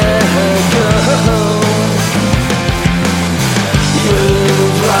of here, girl.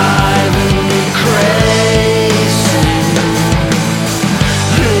 You're driving me crazy.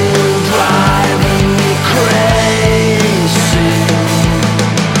 You're driving me crazy.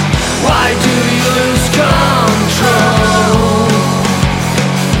 Why do you lose control?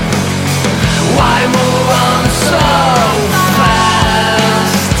 Why move on so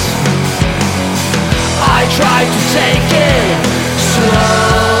fast? I try to take it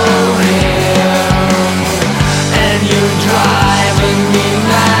slow here, and you're driving me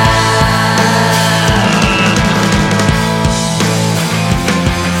mad.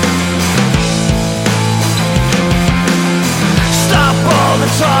 Stop all the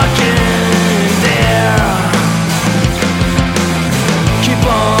talking there. Keep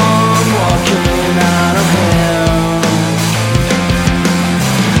on walking out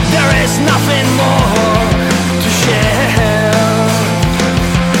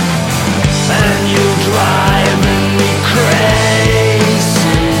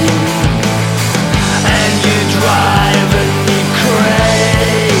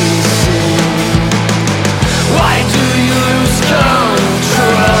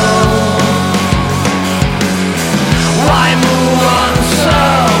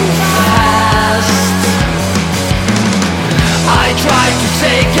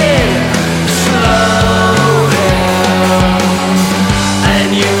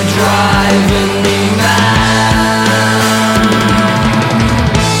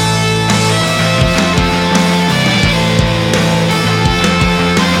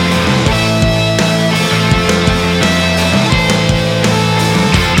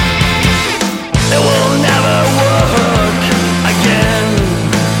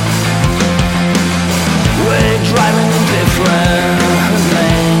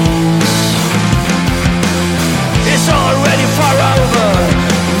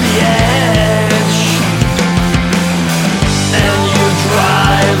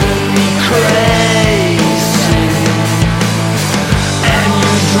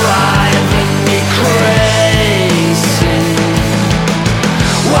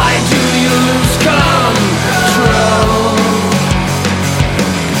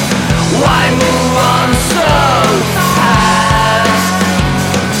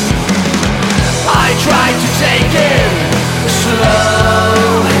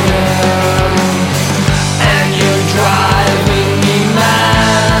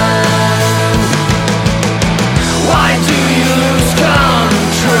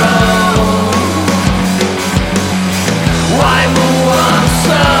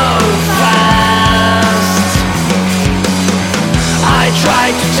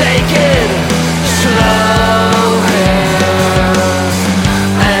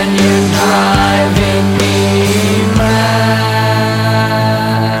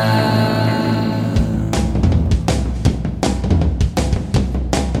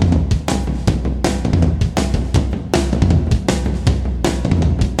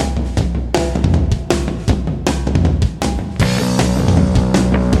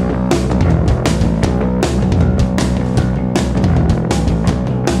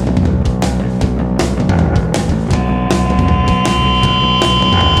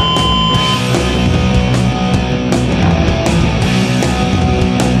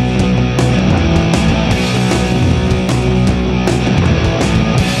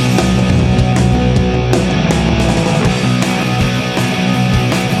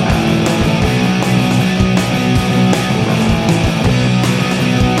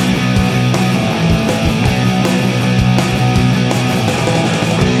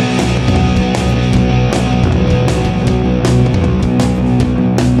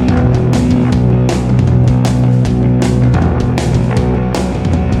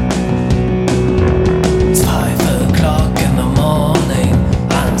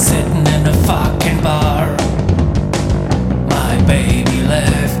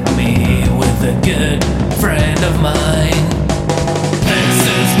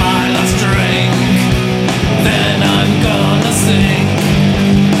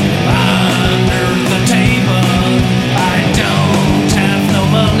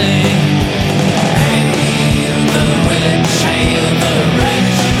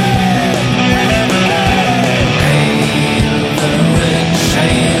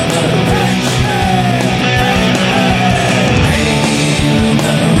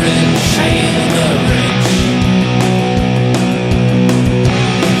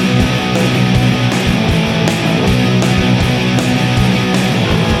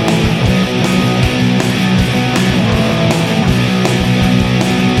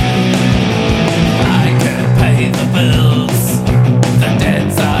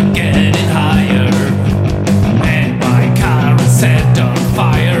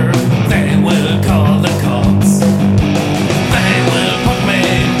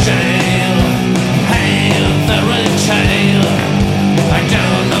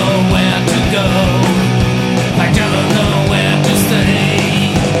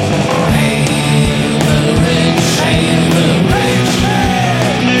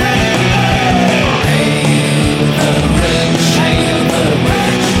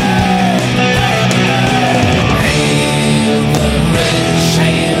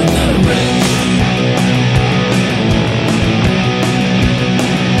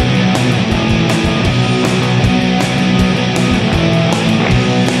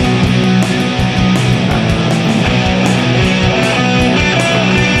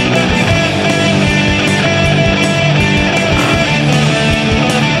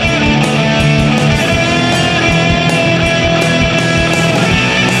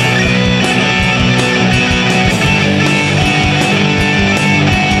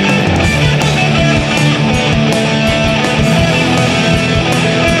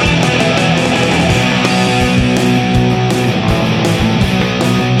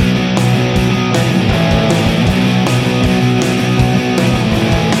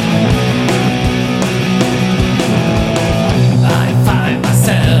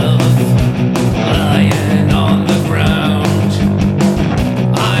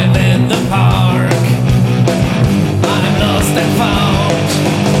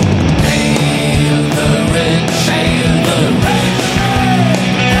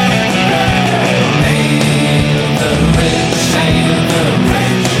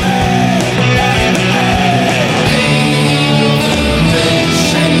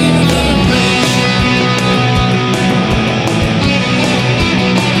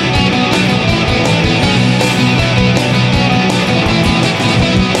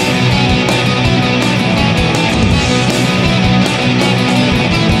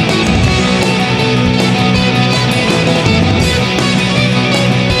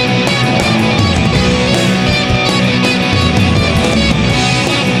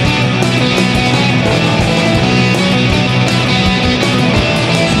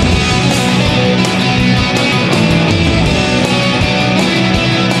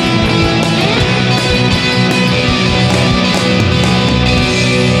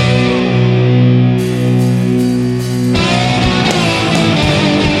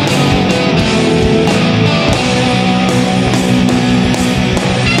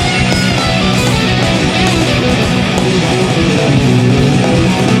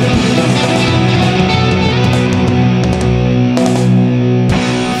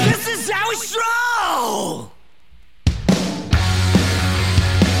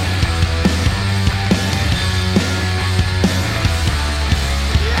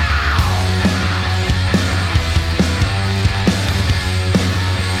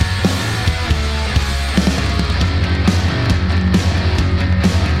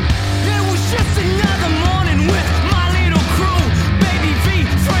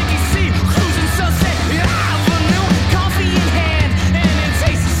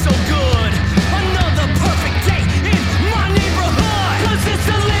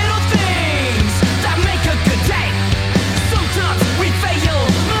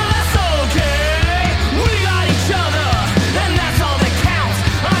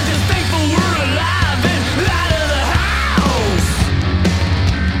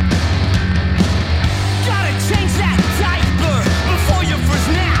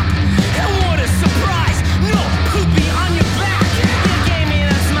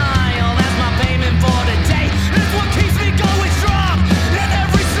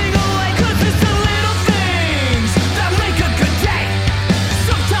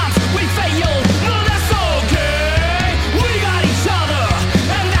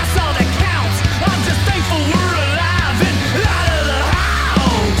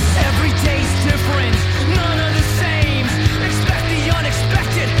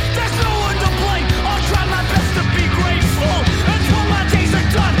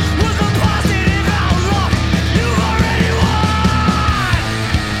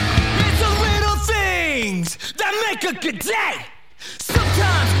day.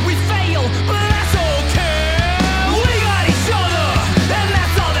 Sometimes we fail, but that's okay. We got each other, and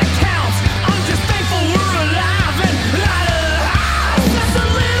that's all that counts. I'm just thankful we're alive and out of the house. That's the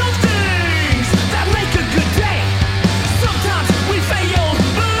little things that make a good day. Sometimes we fail,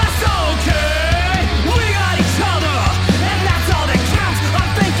 but that's okay. We got each other, and that's all that counts.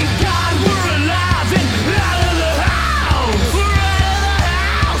 I'm thanking God we're alive and out of the house. We're out of the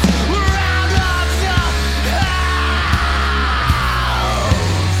house. We're out of the house.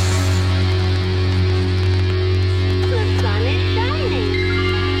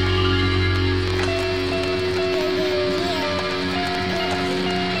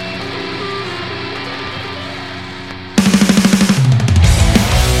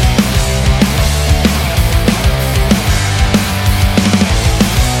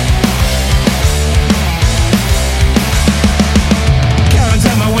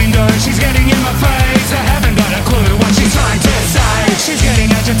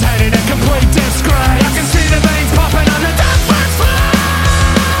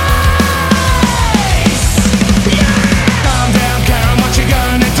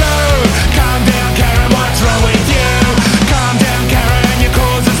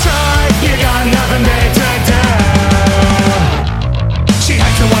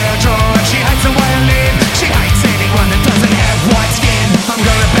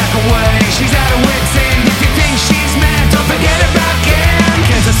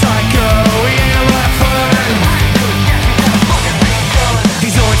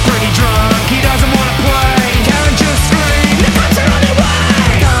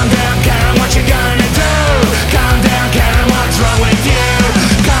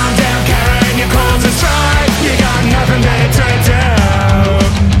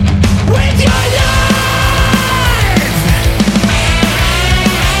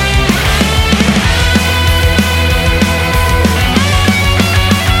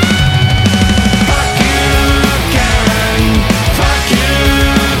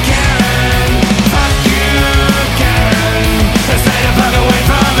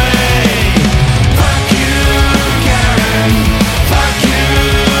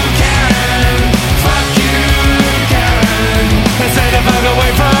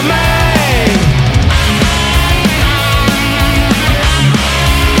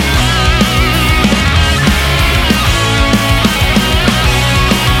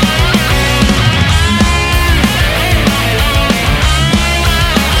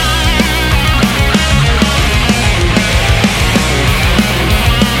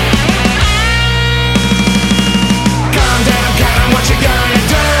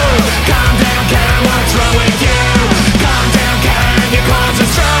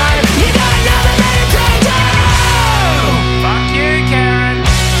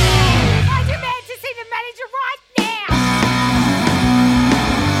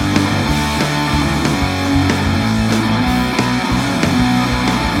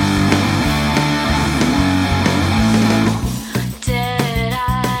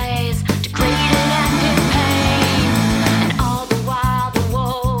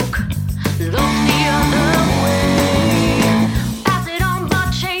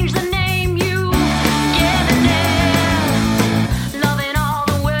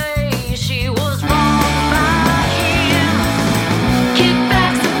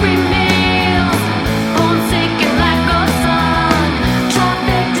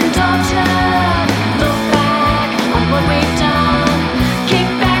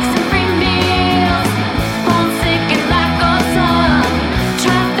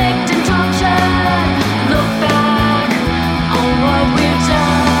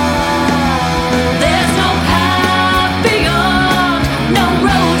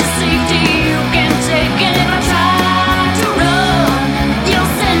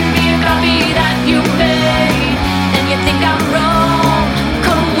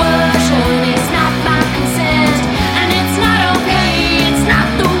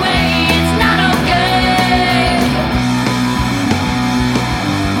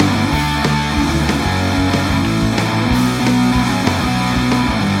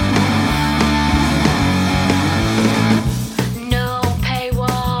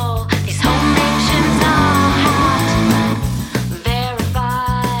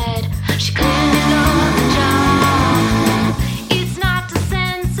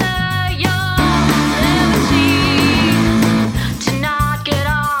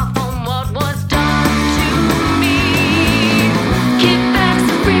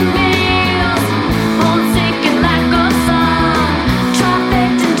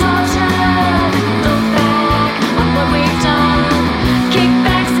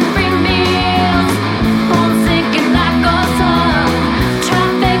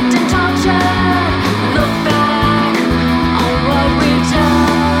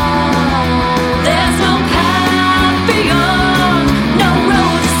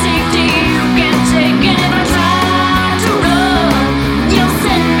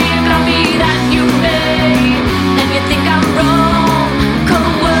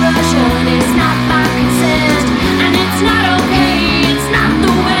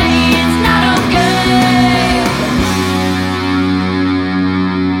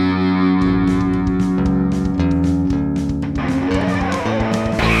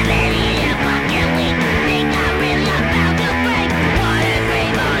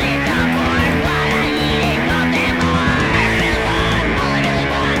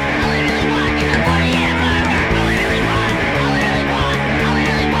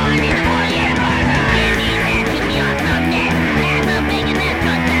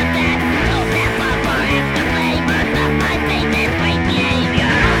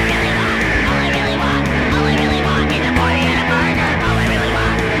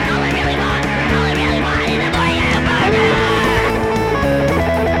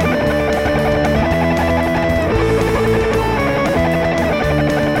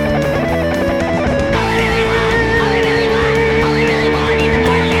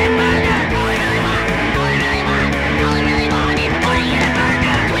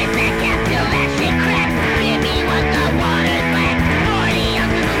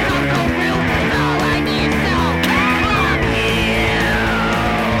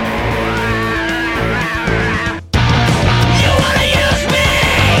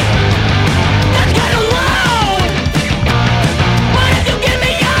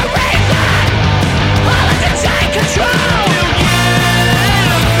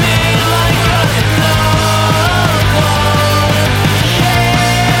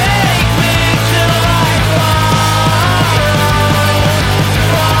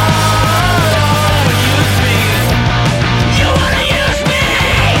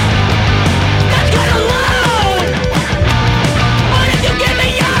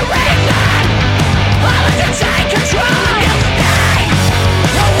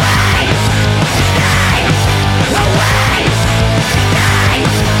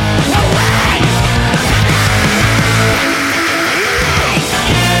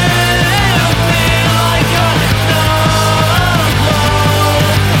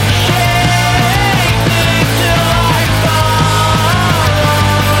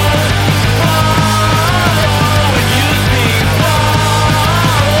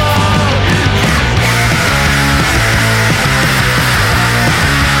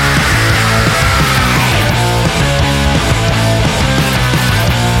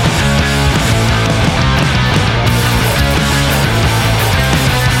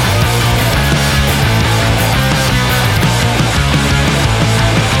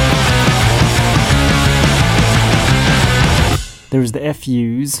 There was the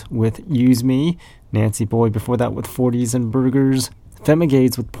FUs with Use Me, Nancy Boy before that with 40s and Burgers,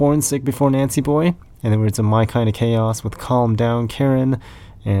 Femigades with Porn Sick before Nancy Boy, and then we had some My Kind of Chaos with Calm Down Karen,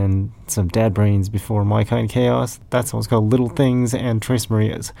 and some Dad Brains before My Kind of Chaos. That song's called Little Things, and Trace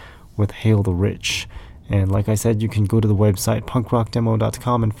Marias with Hail the Rich. And like I said, you can go to the website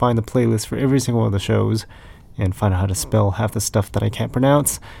punkrockdemo.com and find the playlist for every single one of the shows and find out how to spell half the stuff that I can't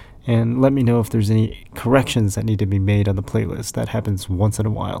pronounce. And let me know if there's any corrections that need to be made on the playlist. That happens once in a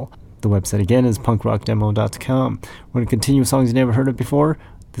while. The website again is punkrockdemo.com. We're going to continue with songs you never heard of before.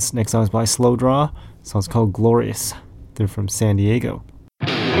 This next song is by Slow Draw. The song's called Glorious. They're from San Diego.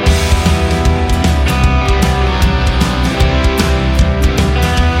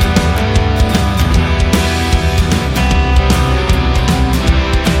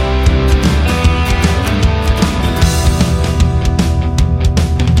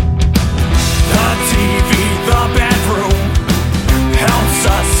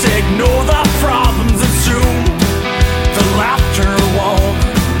 Ignore the problems, assume the laughter won't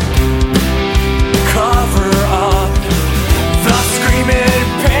cover up the screaming.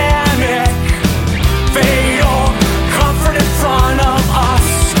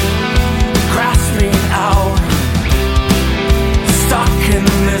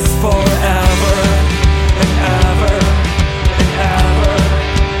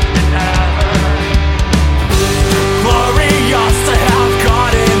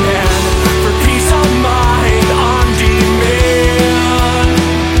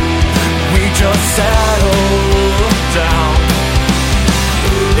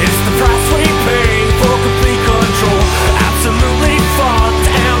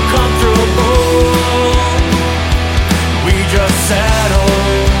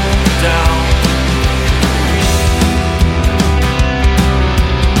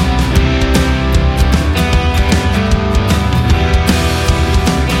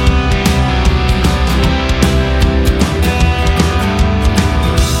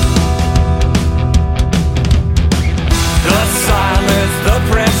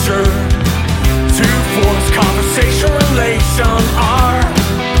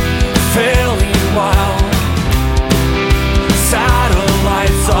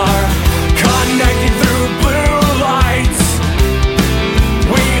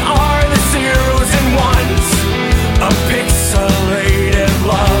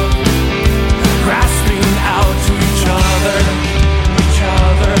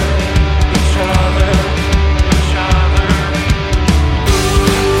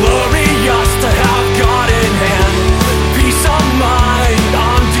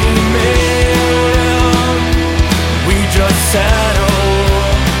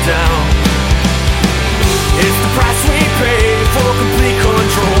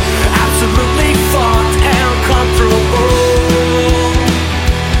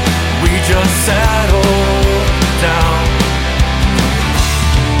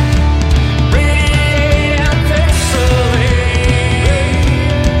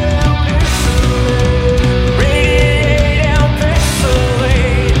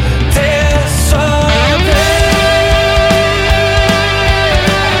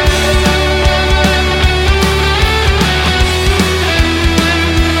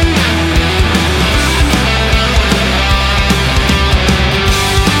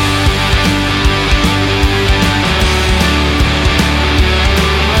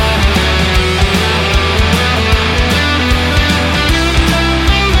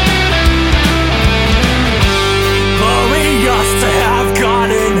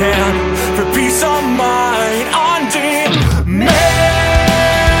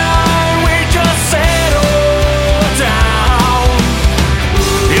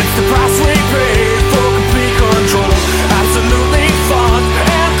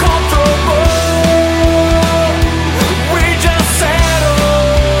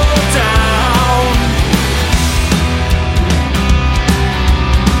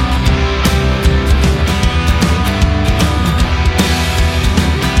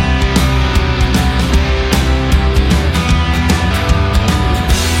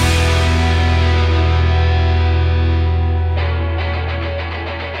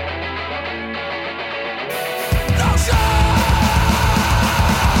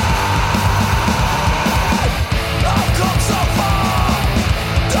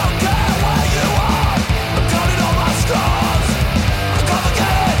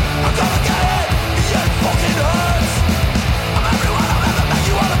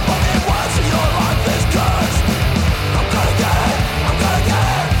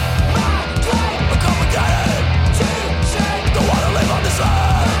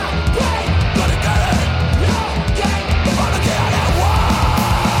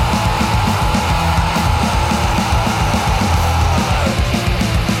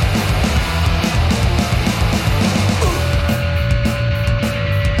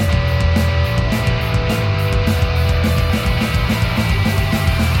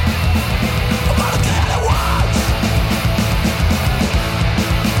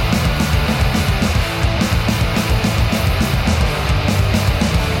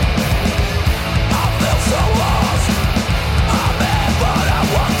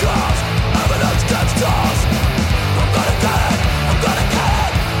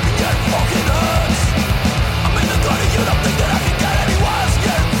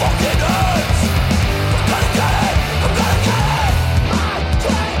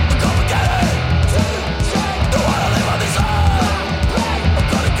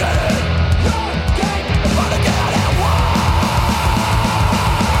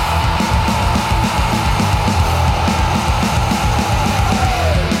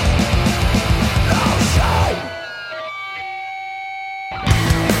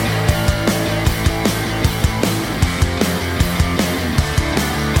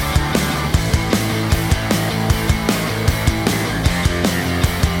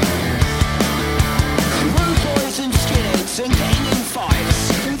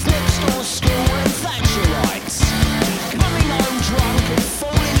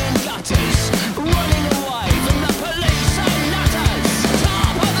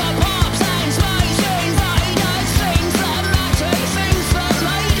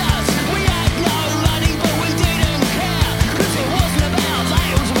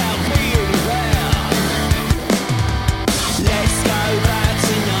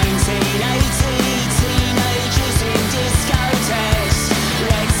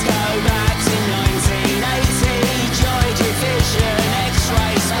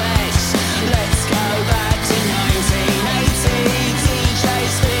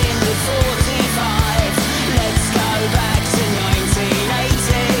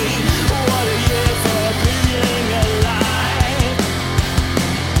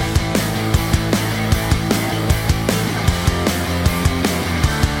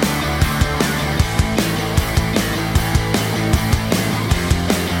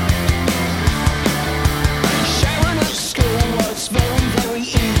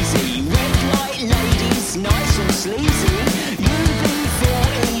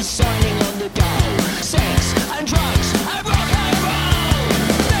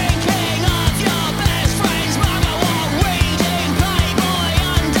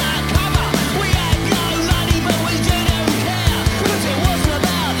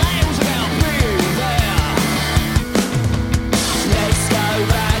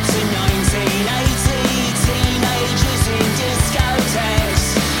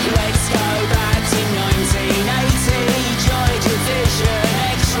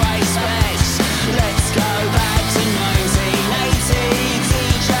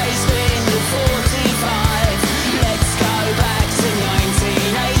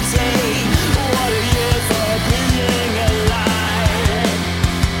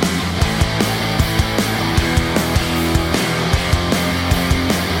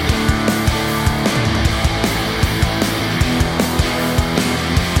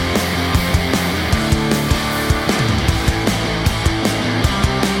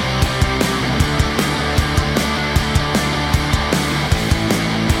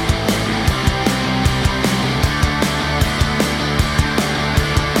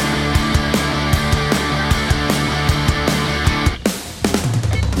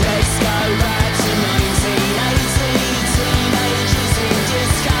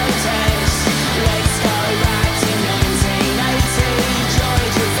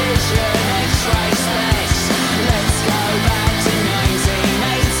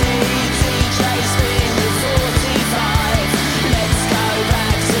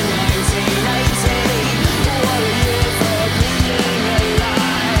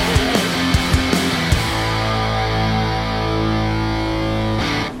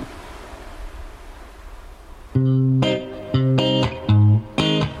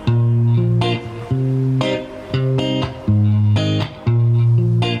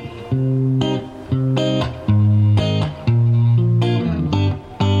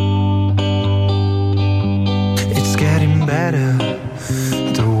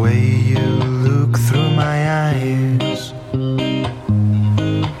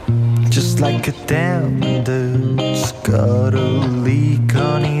 like a dam that's got a leak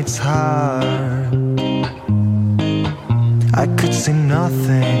on its heart. I could see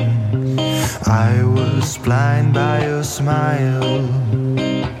nothing, I was blind by your smile.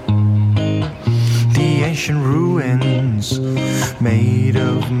 The ancient ruins made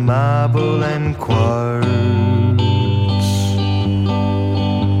of marble and quartz.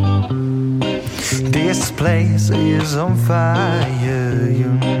 This place is on fire,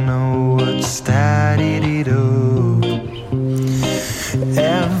 you know what started it up.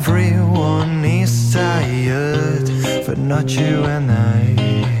 Everyone is tired, but not you and I.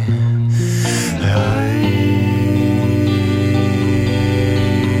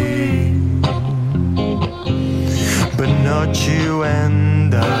 But not you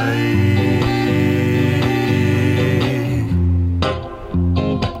and I.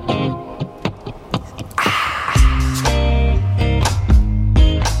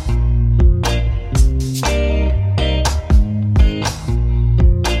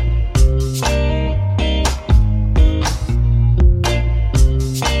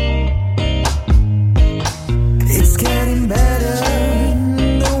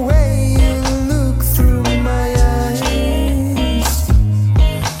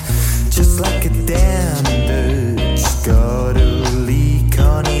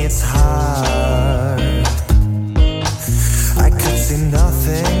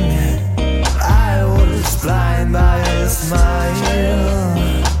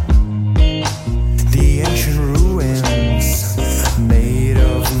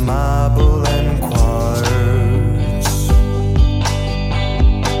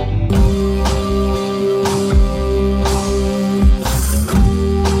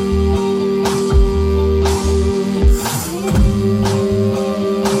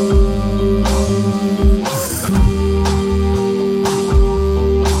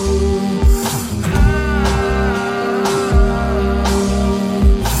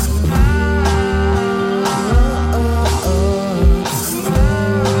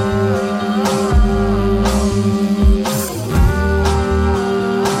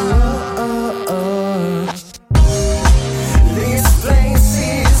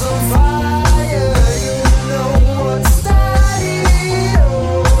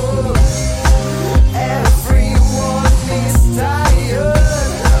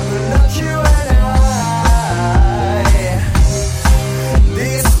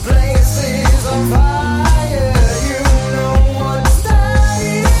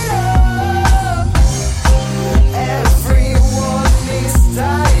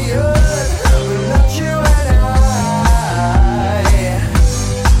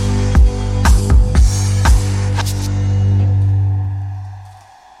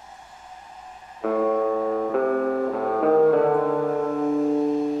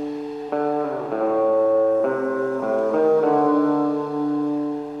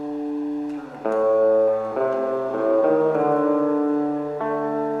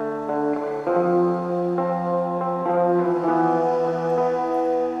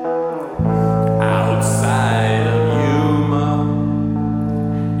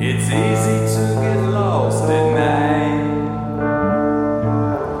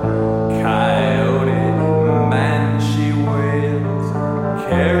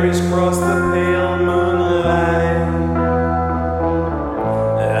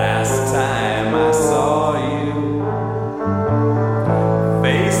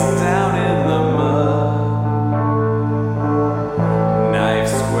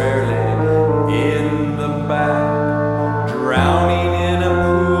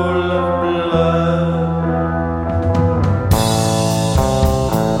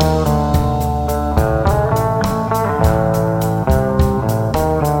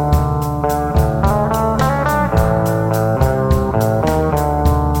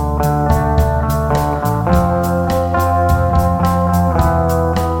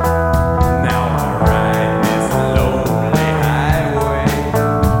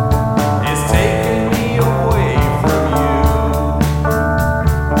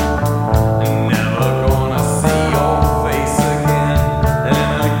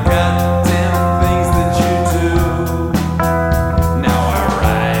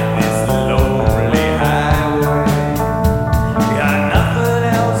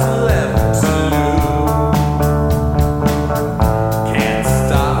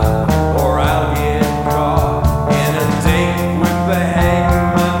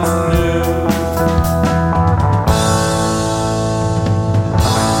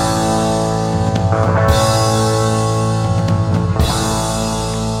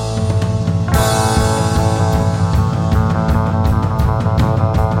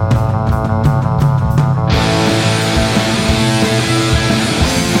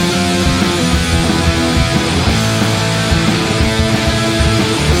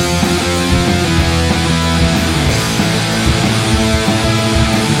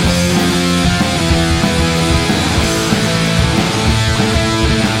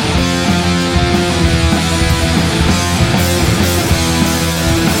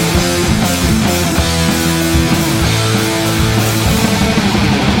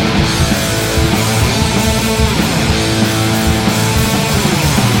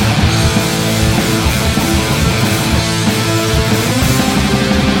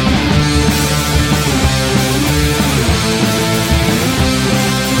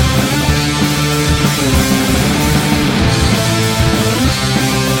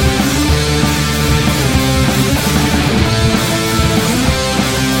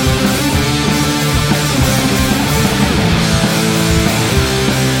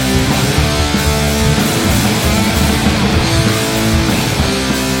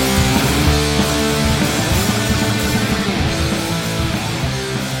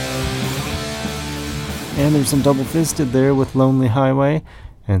 hear some Double Fisted there with Lonely Highway,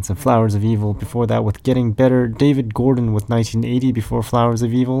 and some Flowers of Evil before that with Getting Better, David Gordon with 1980 before Flowers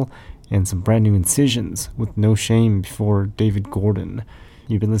of Evil, and some brand new Incisions with No Shame before David Gordon.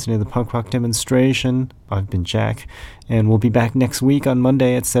 You've been listening to the Punk Rock Demonstration. I've been Jack, and we'll be back next week on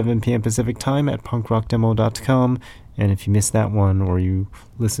Monday at 7 p.m. Pacific Time at punkrockdemo.com. And if you missed that one or you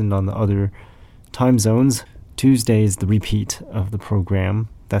listened on the other time zones, Tuesday is the repeat of the program.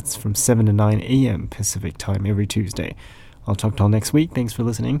 That's from 7 to 9 a.m. Pacific Time every Tuesday. I'll talk to y'all next week. Thanks for listening.